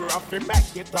 as a murderer, fi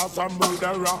make it as a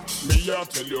murderer. Me a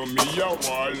tell you, me a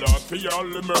warlord, fi all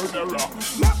the murderer.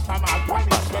 Last time I want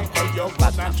it, make you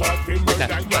wanna try fi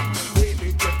murder you.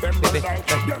 Really give them murder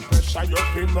you, the pressure you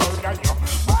fi murder you.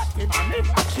 Party man, if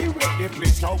I kill with the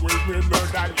police, how we will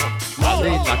murder you.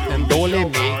 Aldrig lagt en dålig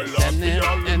mix,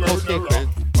 en toppkväll.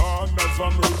 Han as a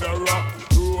murderer,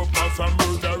 grew up as a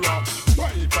murderer.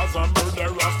 Fight as a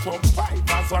murderer, so fight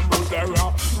as a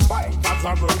murderer. Fight as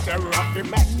a murderer, we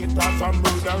make it as a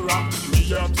murderer. Me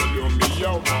a tell you, me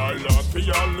a warlord,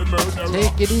 fi all the murderer.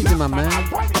 Take it easy, my man.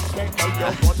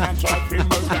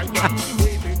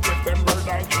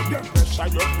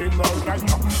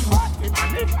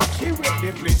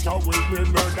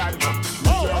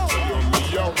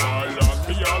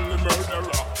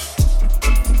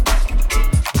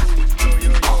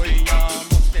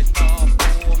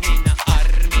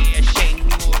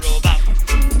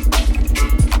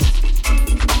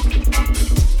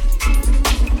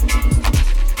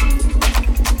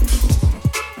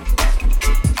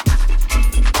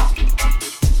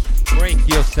 Break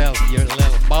yourself, you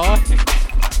little boy.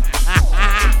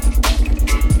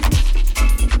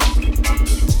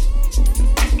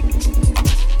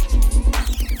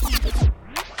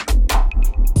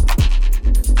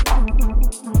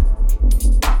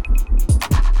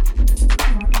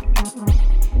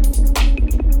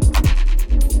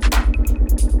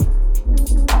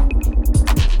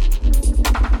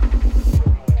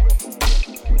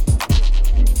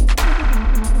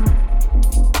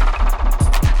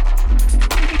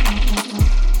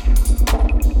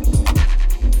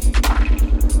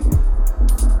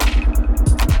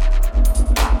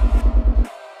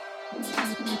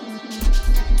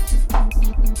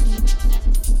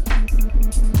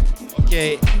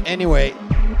 Okay, anyway,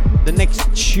 the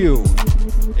next tune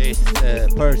is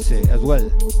Percy as well.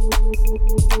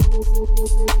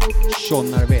 Sean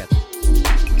Narvet.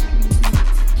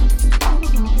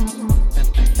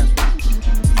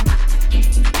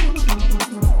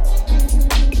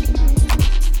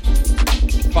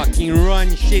 Fucking run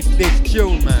shit this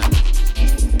tune, man.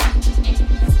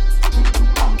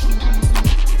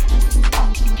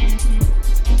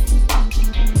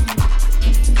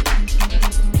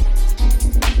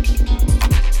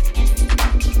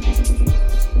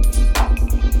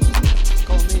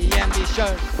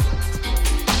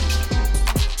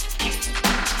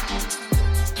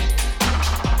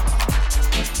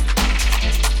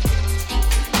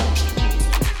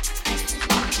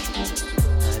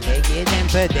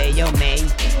 För dig och mig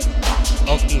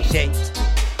och din tjej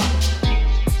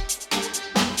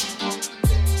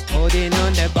och din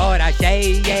underbara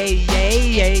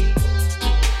tjej.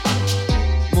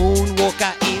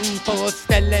 Moonwalka in på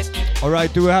stället.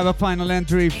 Alright, do we have a final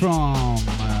entry from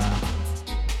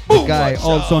the guy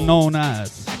also known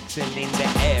as Axel in the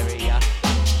area.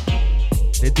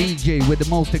 The DJ with the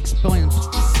most expensive,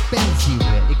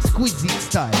 exquisite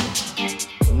style.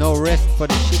 No rest for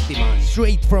the shitty man.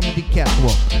 Straight from the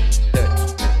catwalk.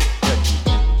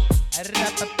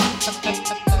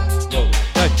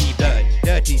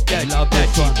 Dirty. Love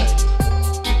this one.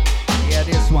 Yeah,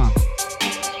 this one.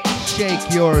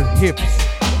 Shake your hips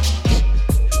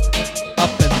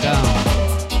up and down.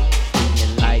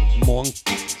 Singing like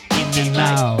monkey, In and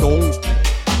out. donkey.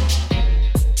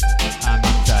 I'm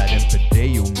excited for day,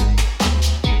 you man.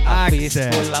 A fist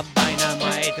Axel. full of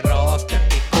dynamite,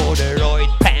 rakat i corduroy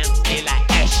pants, lilla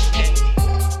Ashton.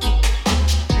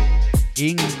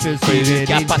 Inklusive Sjuka din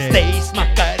tjej.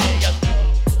 pastejsmackare.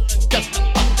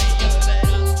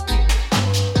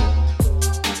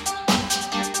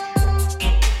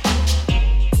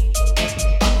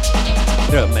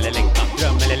 Dröm eller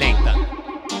längtan.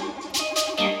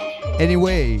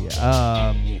 Anyway,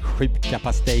 Sjuka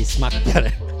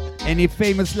pastejsmackare. Any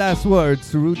famous last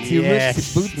words? Rootsy,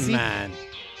 Yes, rootsy, bootsy? man.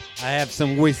 I have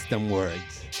some wisdom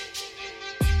words.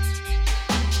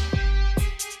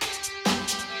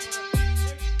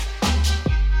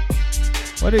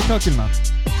 What are you talking about?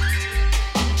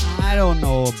 I don't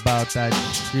know about that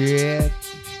shit.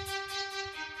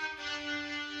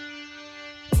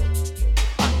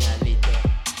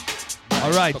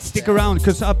 All right, stick around,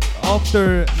 because up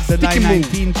after the Sticky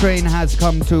 919 train has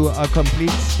come to a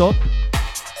complete stop,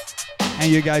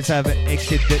 and you guys have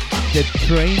exited the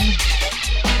train.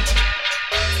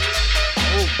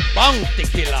 Oh, bounty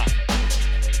killer.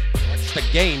 What's the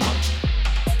game?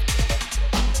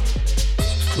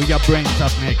 We got Brains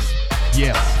up next.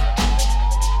 Yes.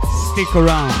 Stick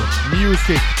around.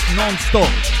 Music non-stop.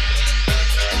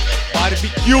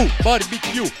 Barbecue,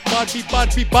 barbecue,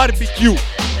 barbecue.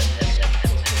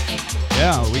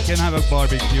 Yeah, we can have a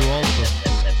barbecue also.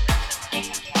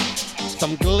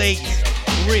 Some glazed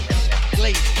ribs,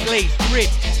 glazed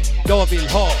ribs. Jag vill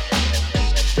ha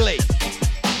glaze.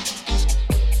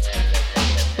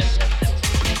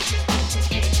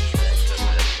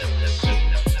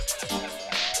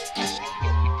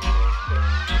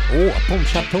 Oh, Pom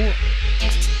Chateau.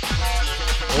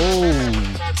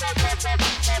 Oh.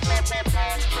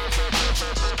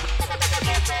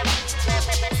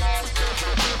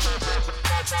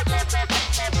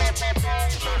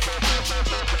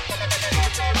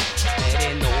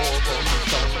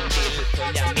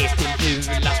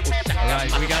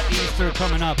 Alright, we got Easter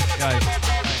coming up, guys.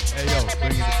 Hey, yo,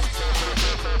 bring it.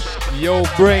 Yo,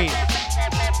 Brain.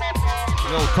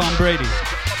 Yo, Tom Brady.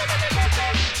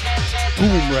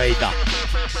 Tomb Raider.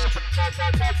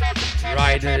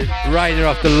 Rider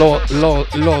of the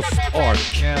Lost Ark.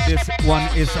 Yeah, this one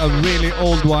is a really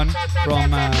old one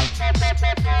from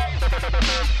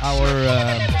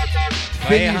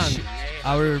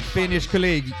our Finnish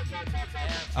colleague,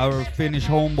 our Finnish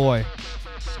homeboy.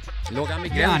 Låg han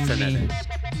vid gränsen eller?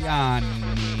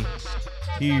 Janni.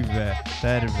 Hyvä,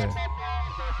 terve.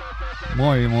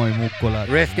 Moi mukkola.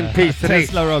 Rest in peace,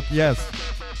 Tesla Rock, yes.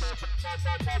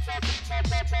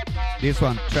 This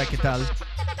one, Track It Out.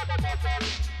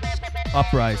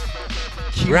 Uprise.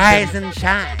 Rise and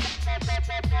shine.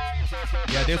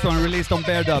 Yeah, this one released on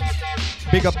Bear Dubs.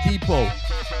 Big up Depot.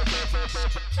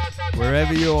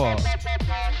 Wherever you are.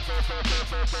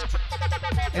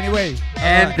 Anyway.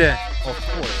 And, of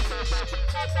course.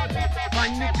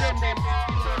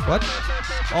 What?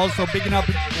 Also bigging up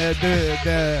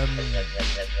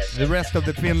the rest of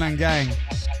the Finland gang.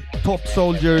 Top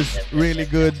soldiers, really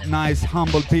good, nice,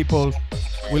 humble people.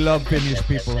 We love Finnish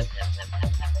people.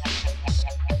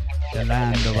 The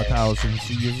land of 1,000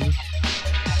 seas.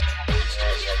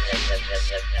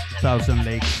 1,000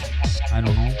 lakes. I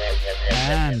don't know.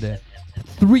 And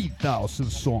 3,000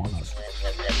 saunas.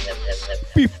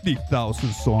 50,000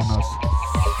 saunas.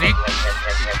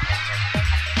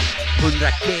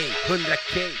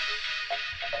 100K.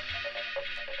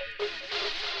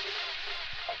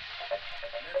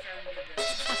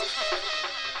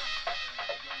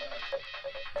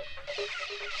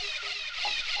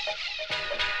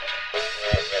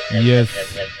 Yes,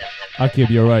 Akib,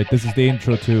 you're right. This is the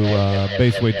intro to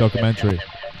Baseweight documentary.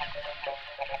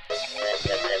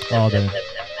 Oh, then.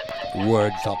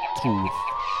 Words of truth.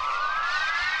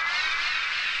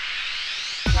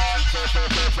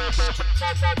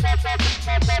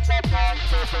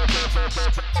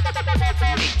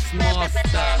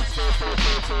 Mixmaster,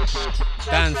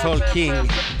 Dancehall King,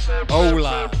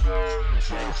 Ola,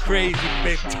 Crazy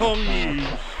Betongi.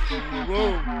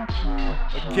 Wow.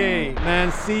 Okej,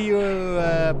 men see you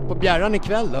på Bjärran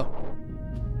ikväll då.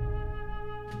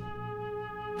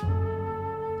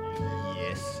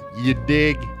 Yes, you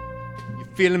dig? You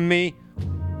feel me?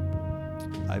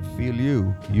 I feel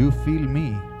you. You feel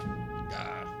me.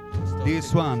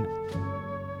 This one.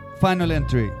 Final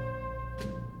entry.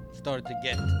 Started to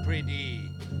get pretty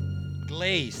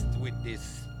glazed with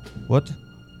this. What?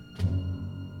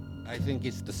 I think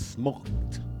it's the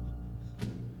smoked.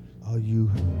 Are you?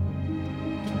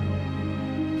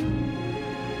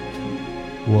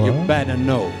 What? You better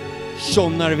know.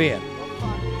 Tjonar vet.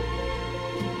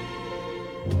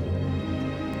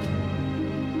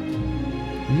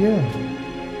 Yeah.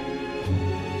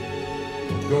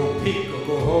 Go pick or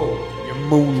go home. You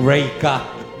moonraker.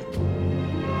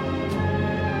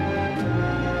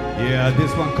 Yeah,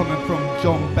 this one coming from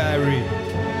John Barry.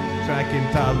 Track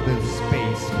entitled The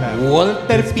Space Camp.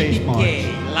 Walter The Space PK.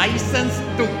 March. License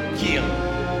to kill.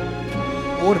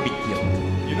 Or be killed.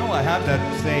 You know I have that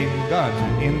same gun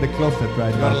in the closet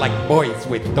right You're now. like boys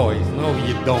with toys. No,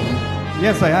 you don't.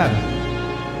 Yes, I have.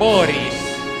 Boris.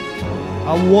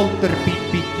 A Walter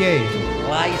PK.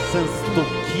 License to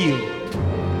Kill.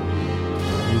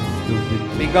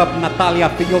 Big up Natalia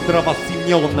Fyodorova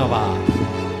Simonova.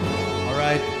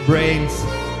 Alright, Brains.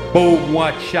 Boom,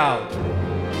 watch out.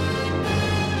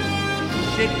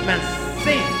 Shit, man,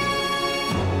 sing.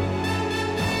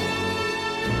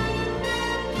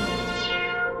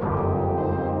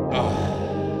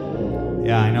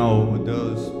 Yeah, I know,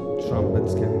 those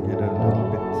trumpets can get a little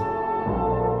bit...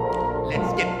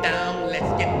 Let's get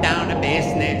down to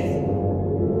business.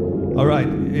 Alright,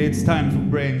 it's time for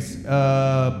Brains.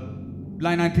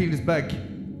 Line 19 is back.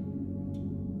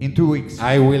 In 2 weeks.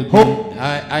 I will be,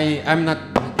 I'm not...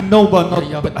 No, but not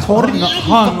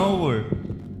hungover.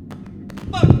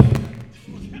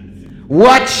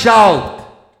 Watch out!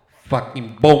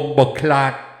 Fucking bombo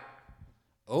clot.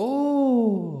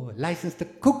 Oh, license to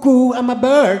cuckoo, I'm a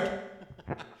bird.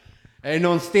 Är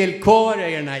någon still kvar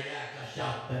i den här jäkla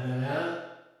chatten eller?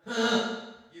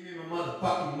 Give me my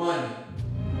motherfucking money.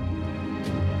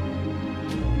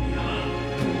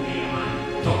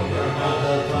 Talk about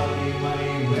motherfucking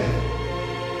money with.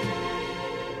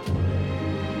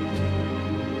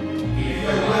 Give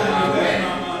your money with.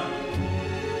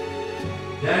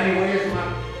 Danny, where's my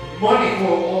money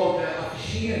for?